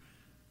singer.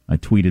 I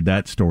tweeted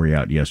that story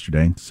out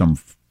yesterday. Some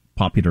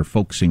popular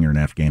folk singer in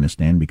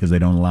Afghanistan, because they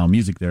don't allow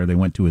music there. They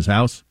went to his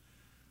house,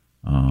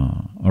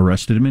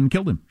 arrested him and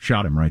killed him,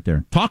 shot him right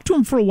there. Talked to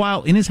him for a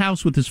while in his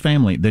house with his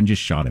family, then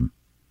just shot him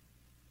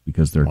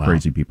because they're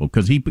crazy people.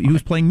 Because he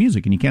was playing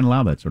music, and you can't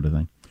allow that sort of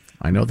thing.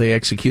 I know they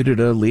executed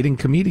a leading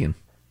comedian.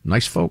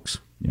 Nice folks.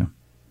 Yeah.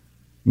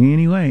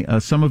 Anyway,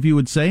 some of you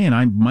would say, and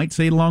I might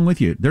say it along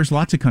with you, there's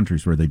lots of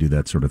countries where they do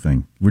that sort of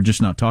thing. We're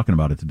just not talking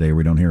about it today, or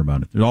we don't hear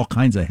about it. There's all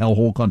kinds of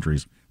hellhole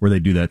countries where they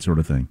do that sort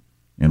of thing,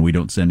 and we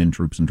don't send in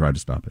troops and try to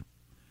stop it.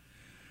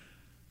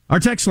 Our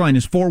text line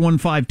is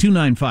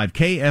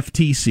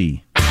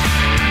 415-295-KFTC.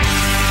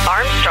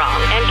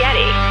 Armstrong and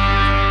Getty.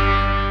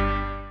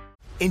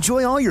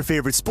 Enjoy all your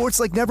favorite sports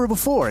like never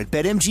before at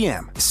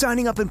BetMGM.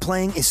 Signing up and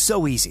playing is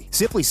so easy.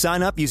 Simply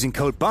sign up using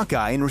code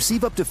Buckeye and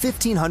receive up to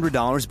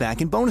 $1,500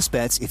 back in bonus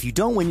bets if you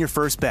don't win your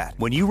first bet.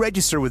 When you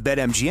register with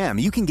BetMGM,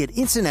 you can get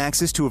instant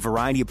access to a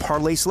variety of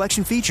parlay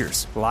selection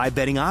features, live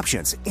betting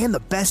options, and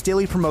the best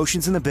daily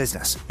promotions in the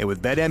business. And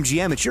with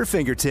BetMGM at your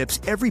fingertips,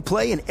 every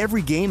play and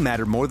every game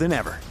matter more than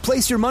ever.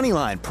 Place your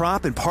moneyline,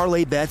 prop, and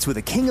parlay bets with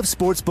the king of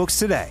sportsbooks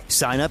today.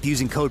 Sign up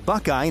using code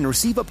Buckeye and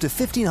receive up to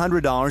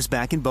 $1,500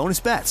 back in bonus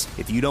bets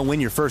if you don't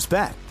win your first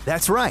bet.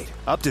 That's right,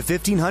 up to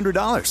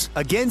 $1,500.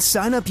 Again,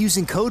 sign up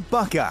using code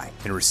Buckeye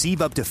and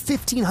receive up to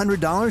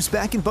 $1,500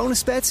 back in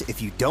bonus bets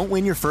if you don't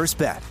win your first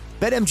bet.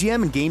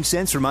 BetMGM and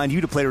GameSense remind you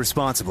to play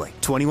responsibly.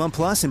 21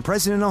 plus and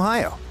present in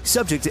Ohio.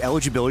 Subject to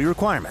eligibility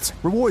requirements.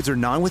 Rewards are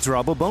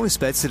non-withdrawable bonus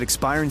bets that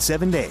expire in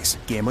 7 days.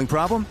 Gambling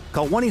problem?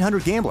 Call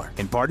 1-800-GAMBLER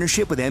in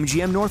partnership with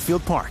MGM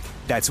Northfield Park.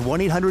 That's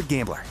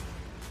 1-800-GAMBLER.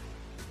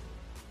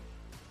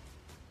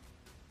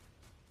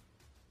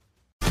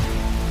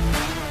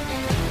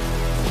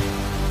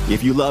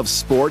 If you love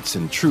sports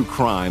and true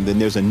crime, then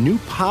there's a new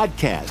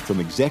podcast from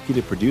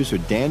executive producer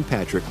Dan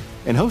Patrick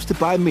and hosted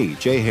by me,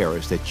 Jay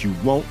Harris, that you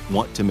won't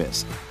want to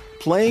miss.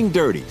 Playing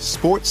Dirty: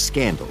 Sports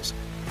Scandals.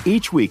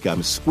 Each week,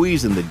 I'm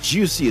squeezing the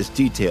juiciest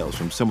details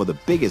from some of the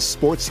biggest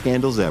sports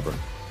scandals ever.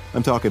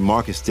 I'm talking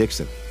Marcus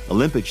Dixon,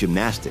 Olympic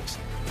gymnastics,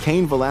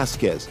 Cain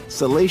Velasquez,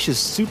 salacious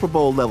Super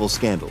Bowl-level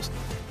scandals.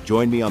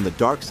 Join me on the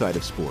dark side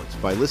of sports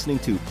by listening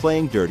to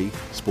Playing Dirty: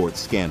 Sports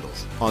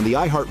Scandals on the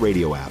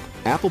iHeartRadio app,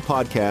 Apple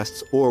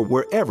Podcasts, or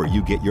wherever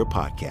you get your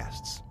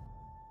podcasts.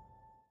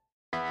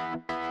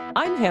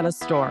 I'm Hannah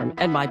Storm,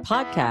 and my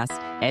podcast,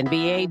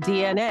 NBA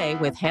DNA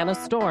with Hannah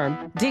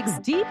Storm, digs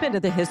deep into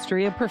the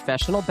history of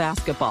professional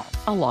basketball,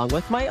 along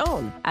with my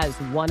own, as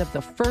one of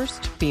the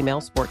first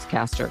female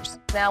sportscasters.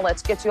 Now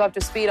let's get you up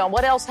to speed on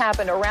what else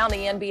happened around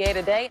the NBA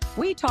today.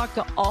 We talked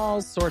to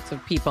all sorts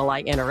of people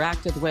I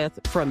interacted with,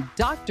 from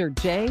Dr.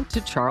 J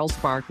to Charles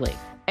Barkley,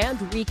 and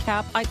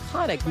recap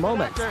iconic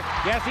moments.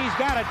 Yes, he's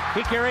got it.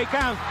 Here he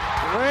comes.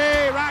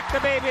 Way rock the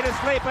baby to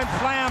sleep and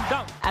slam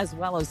dunk. As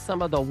well as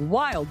some of the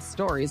wild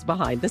stories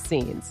behind the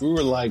scenes. We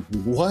were like,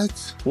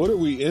 what? What are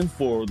we in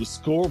for? The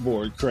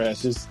scoreboard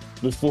crashes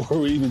before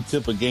we even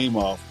tip a game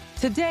off.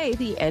 Today,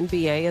 the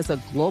NBA is a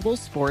global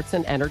sports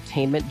and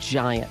entertainment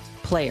giant.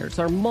 Players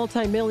are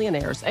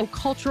multimillionaires and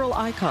cultural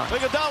icons.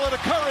 Iguodala to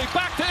Curry,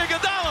 back to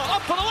Iguodala,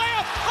 up for the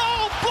layup.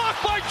 Oh,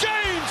 blocked by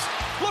James.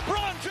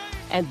 LeBron James.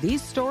 And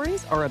these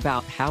stories are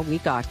about how we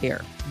got here,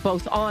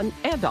 both on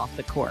and off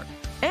the court.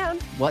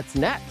 And what's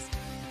next?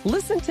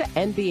 Listen to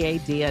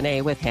NBA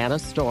DNA with Hannah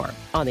Storm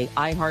on the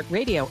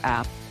iHeartRadio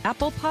app,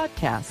 Apple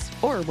Podcasts,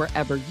 or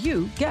wherever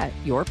you get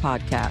your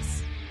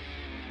podcasts.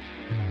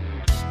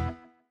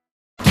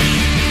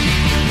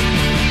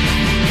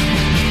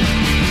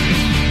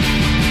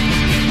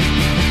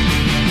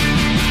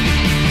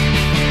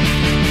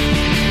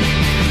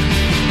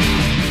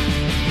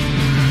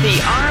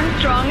 The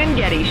Armstrong and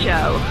Getty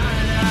Show.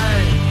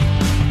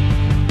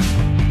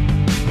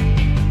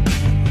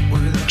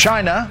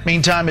 China,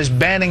 meantime, is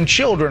banning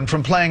children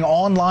from playing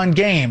online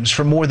games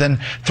for more than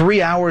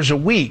 3 hours a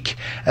week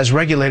as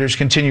regulators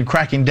continue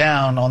cracking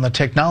down on the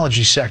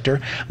technology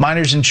sector.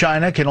 Minors in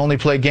China can only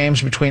play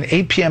games between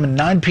 8 p.m. and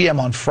 9 p.m.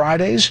 on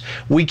Fridays,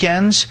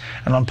 weekends,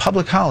 and on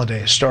public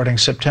holidays starting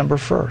September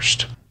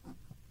 1st.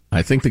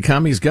 I think the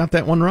commies got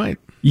that one right.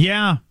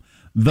 Yeah.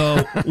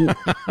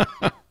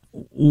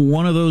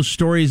 One of those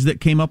stories that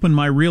came up in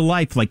my real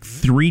life like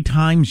 3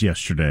 times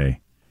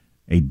yesterday.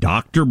 A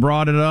doctor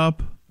brought it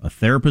up, a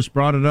therapist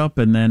brought it up,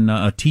 and then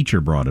a teacher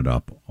brought it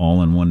up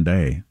all in one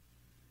day.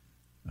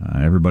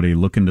 Everybody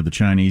looking to the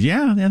Chinese.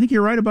 Yeah, I think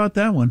you're right about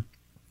that one.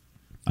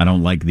 I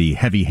don't like the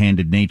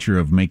heavy-handed nature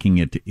of making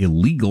it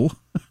illegal.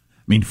 I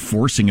mean,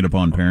 forcing it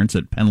upon parents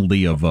at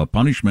penalty of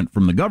punishment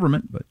from the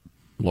government. But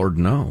Lord,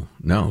 no.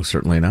 No,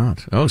 certainly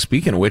not. Oh,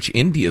 speaking of which,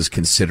 India's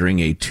considering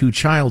a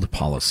two-child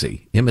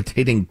policy,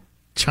 imitating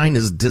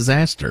China's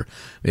disaster.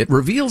 It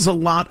reveals a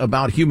lot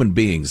about human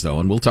beings, though,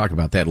 and we'll talk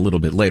about that a little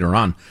bit later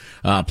on.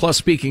 Plus,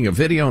 speaking of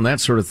video and that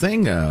sort of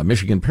thing,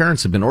 Michigan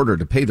parents have been ordered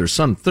to pay their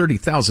son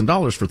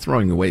 $30,000 for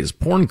throwing away his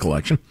porn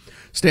collection.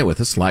 Stay with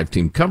us, live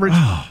team coverage.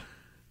 Oh,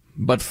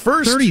 but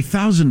first...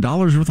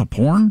 $30,000 worth of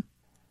porn?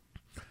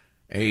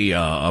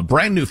 A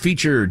brand new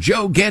feature,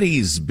 Joe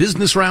Getty's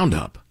Business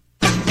Roundup.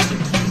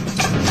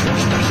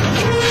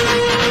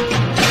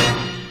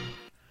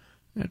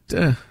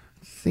 That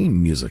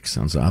theme music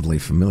sounds oddly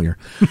familiar.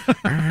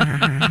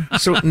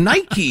 So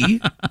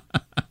Nike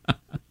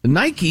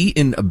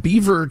in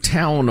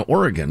Beavertown,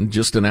 Oregon,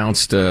 just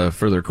announced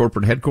for their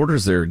corporate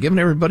headquarters they're giving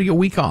everybody a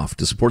week off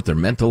to support their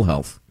mental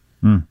health.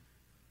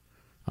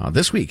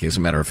 This week, as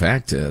a matter of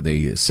fact,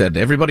 they said,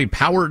 everybody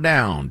power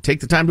down. Take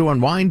the time to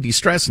unwind,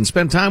 de-stress, and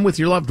spend time with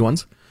your loved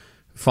ones.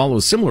 Follow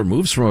similar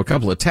moves from a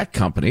couple of tech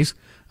companies.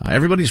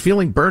 Everybody's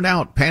feeling burnt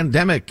out,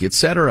 pandemic,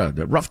 etc.,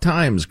 rough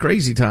times,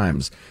 crazy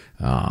times.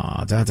 Do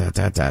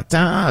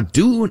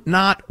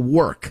not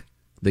work,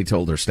 they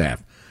told their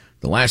staff.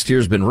 The last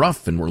year's been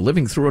rough, and we're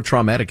living through a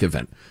traumatic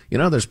event. You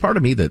know, there's part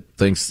of me that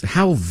thinks,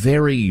 how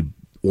very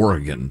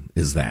Oregon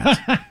is that?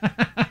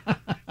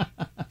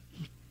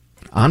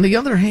 On the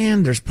other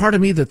hand, there's part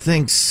of me that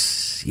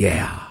thinks,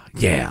 yeah.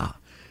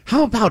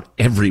 How about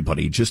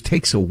everybody just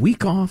takes a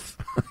week off?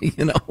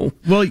 You know,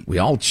 well, we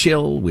all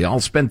chill. We all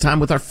spend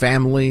time with our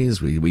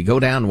families. We go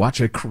down and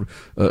watch a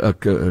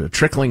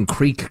trickling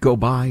creek go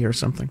by or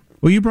something.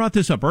 Well, you brought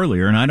this up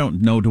earlier, and I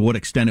don't know to what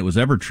extent it was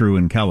ever true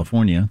in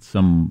California.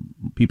 Some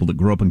people that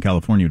grew up in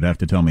California would have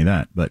to tell me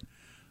that. But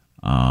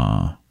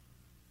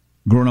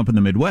growing up in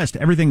the Midwest,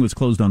 everything was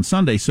closed on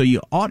Sunday, so you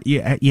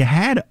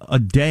had a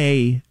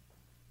day.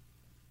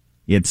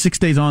 You had 6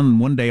 days on and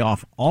 1 day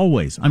off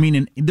always. I mean,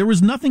 and there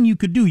was nothing you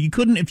could do. You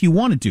couldn't if you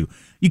wanted to.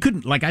 You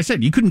couldn't, like I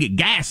said, you couldn't get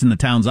gas in the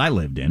towns I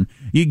lived in.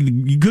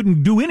 You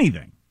couldn't do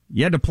anything.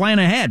 You had to plan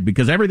ahead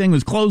because everything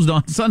was closed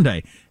on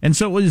Sunday. And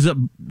so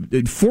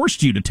it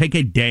forced you to take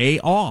a day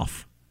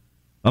off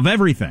of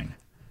everything.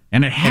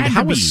 And it had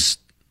to be.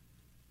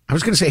 I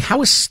was going to say,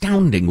 how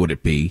astounding would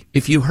it be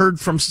if you heard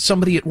from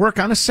somebody at work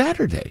on a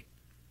Saturday?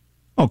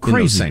 Oh,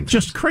 crazy.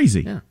 Just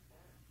crazy. Yeah.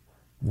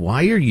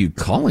 Why are you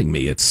calling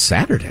me? It's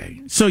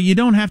Saturday. So you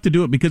don't have to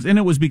do it because it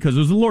was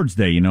the Lord's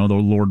Day, you know, the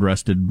Lord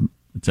rested,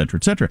 et cetera,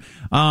 et cetera.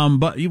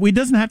 But it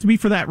doesn't have to be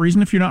for that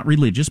reason if you're not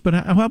religious. But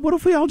what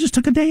if we all just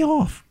took a day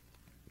off?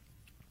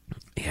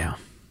 Yeah.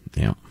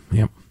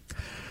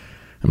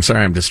 I'm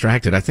sorry, I'm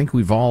distracted. I think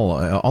we've all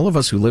of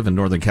us who live in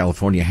Northern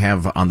California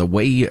have, on the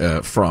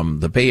way from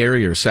the Bay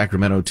Area or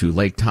Sacramento to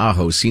Lake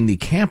Tahoe, seen the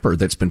camper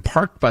that's been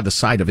parked by the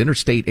side of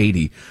Interstate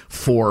 80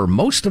 for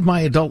most of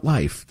my adult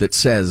life that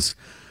says,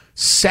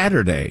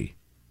 Saturday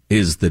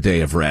is the day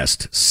of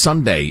rest.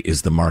 Sunday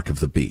is the mark of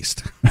the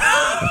beast.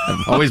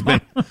 I've always been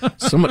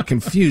somewhat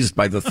confused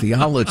by the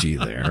theology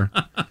there.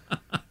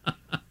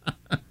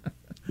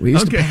 We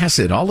used to pass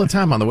it all the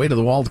time on the way to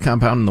the walled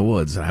compound in the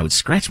woods, and I would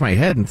scratch my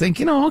head and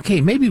think, okay,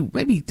 maybe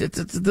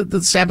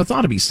the Sabbath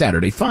ought to be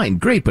Saturday. Fine,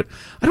 great, but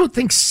I don't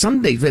think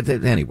Sunday.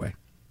 Anyway.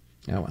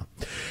 Oh,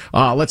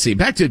 well. Let's see.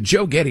 Back to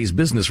Joe Getty's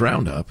Business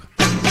Roundup.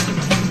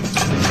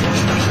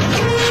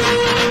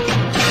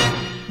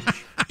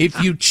 If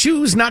you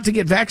choose not to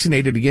get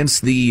vaccinated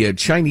against the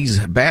Chinese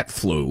bat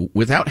flu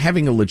without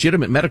having a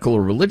legitimate medical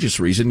or religious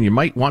reason, you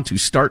might want to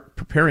start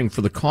preparing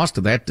for the cost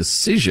of that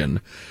decision.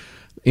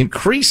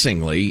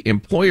 Increasingly,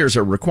 employers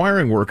are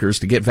requiring workers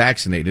to get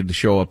vaccinated to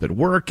show up at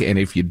work, and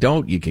if you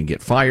don't, you can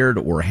get fired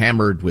or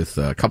hammered with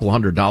a couple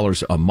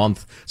 $100 a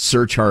month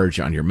surcharge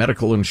on your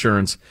medical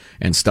insurance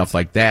and stuff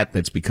like that.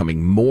 That's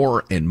becoming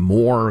more and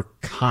more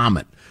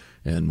common.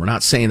 And we're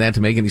not saying that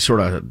to make any sort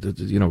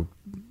of,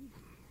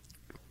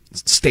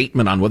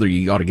 statement on whether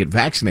you ought to get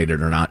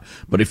vaccinated or not,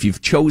 but if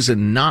you've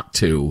chosen not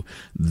to,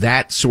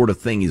 that sort of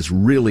thing is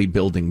really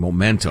building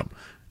momentum.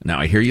 Now,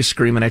 I hear you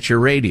screaming at your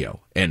radio,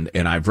 and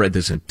I've read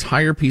this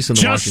entire piece in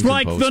the Washington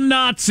Post. Just like the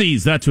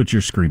Nazis, that's what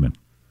you're screaming.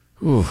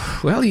 Ooh,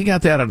 well, you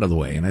got that out of the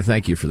way, and I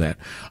thank you for that.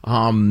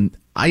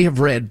 I have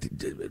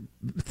read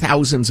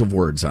thousands of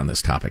words on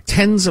this topic,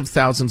 tens of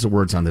thousands of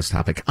words on this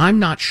topic. I'm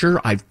not sure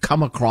I've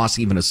come across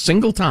even a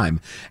single time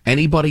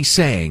anybody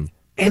saying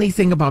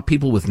anything about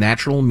people with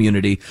natural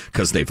immunity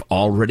because they've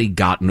already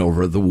gotten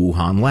over the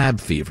Wuhan lab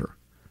fever.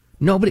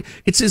 Nobody.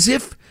 It's as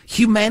if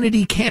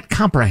humanity can't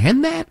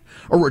comprehend that,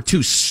 or we're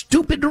too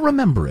stupid to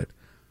remember it.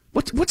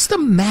 What's the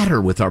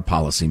matter with our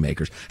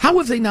policymakers? How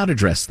have they not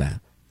addressed that?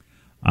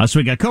 So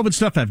we got COVID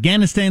stuff,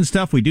 Afghanistan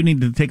stuff. We do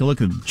need to take a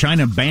look at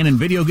China banning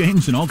video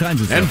games and all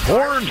kinds of stuff. And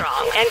porn.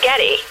 Armstrong and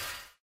Getty.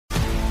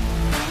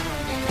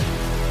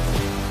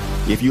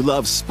 If you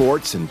love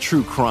sports and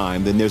true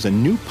crime, then there's a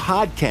new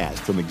podcast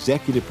from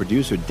executive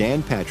producer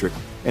Dan Patrick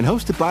and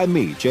hosted by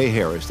me, Jay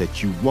Harris,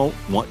 that you won't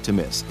want to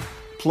miss.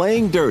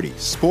 Playing Dirty: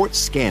 Sports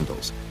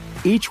Scandals.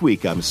 Each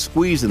week, I'm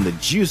squeezing the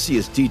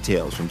juiciest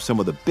details from some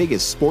of the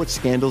biggest sports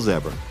scandals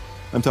ever.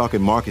 I'm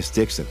talking Marcus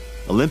Dixon,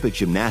 Olympic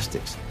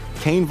gymnastics,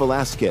 Cain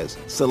Velasquez,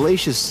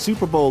 salacious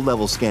Super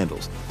Bowl-level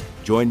scandals.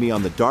 Join me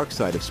on the dark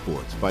side of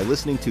sports by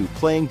listening to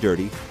Playing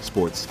Dirty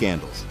Sports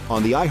Scandals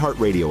on the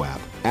iHeartRadio app,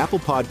 Apple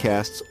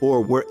Podcasts,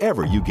 or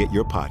wherever you get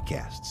your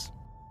podcasts.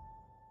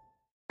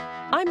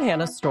 I'm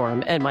Hannah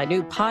Storm, and my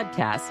new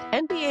podcast,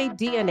 NBA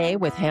DNA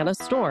with Hannah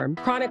Storm,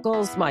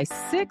 chronicles my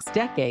 6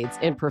 decades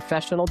in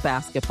professional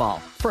basketball.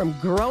 From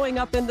growing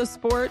up in the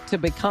sport to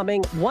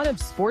becoming one of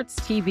sports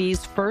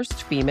TV's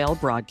first female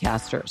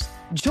broadcasters.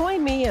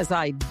 Join me as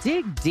I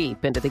dig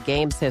deep into the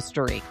game's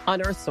history,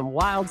 unearth some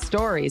wild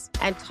stories,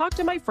 and talk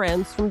to my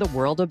friends from the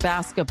world of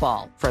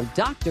basketball, from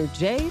Dr.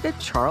 J to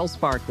Charles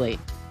Barkley.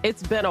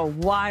 It's been a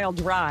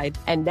wild ride,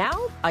 and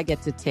now I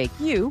get to take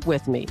you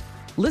with me.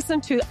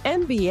 Listen to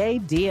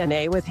NBA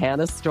DNA with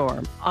Hannah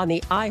Storm on the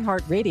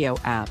iHeartRadio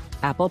app,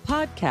 Apple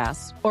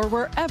Podcasts, or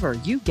wherever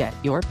you get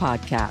your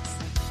podcasts.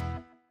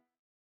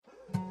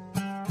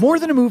 More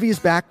Than a Movie is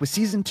back with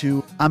Season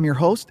 2. I'm your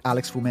host,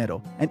 Alex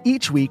Fumero, and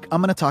each week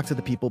I'm going to talk to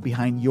the people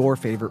behind your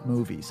favorite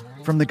movies.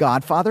 From The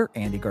Godfather,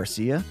 Andy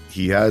Garcia.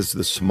 He has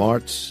the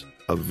smarts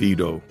of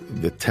Vito,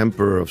 the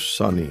temper of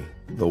Sonny,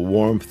 the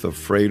warmth of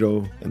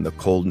Fredo, and the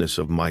coldness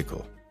of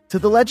Michael. To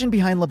the legend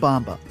behind La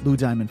Bamba, Lou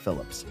Diamond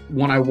Phillips.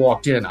 When I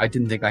walked in, I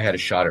didn't think I had a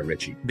shot at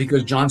Richie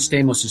because John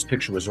Stamos'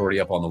 picture was already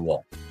up on the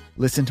wall.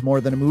 Listen to More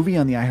Than a Movie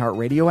on the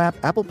iHeartRadio app,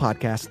 Apple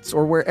Podcasts,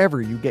 or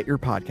wherever you get your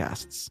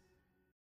podcasts.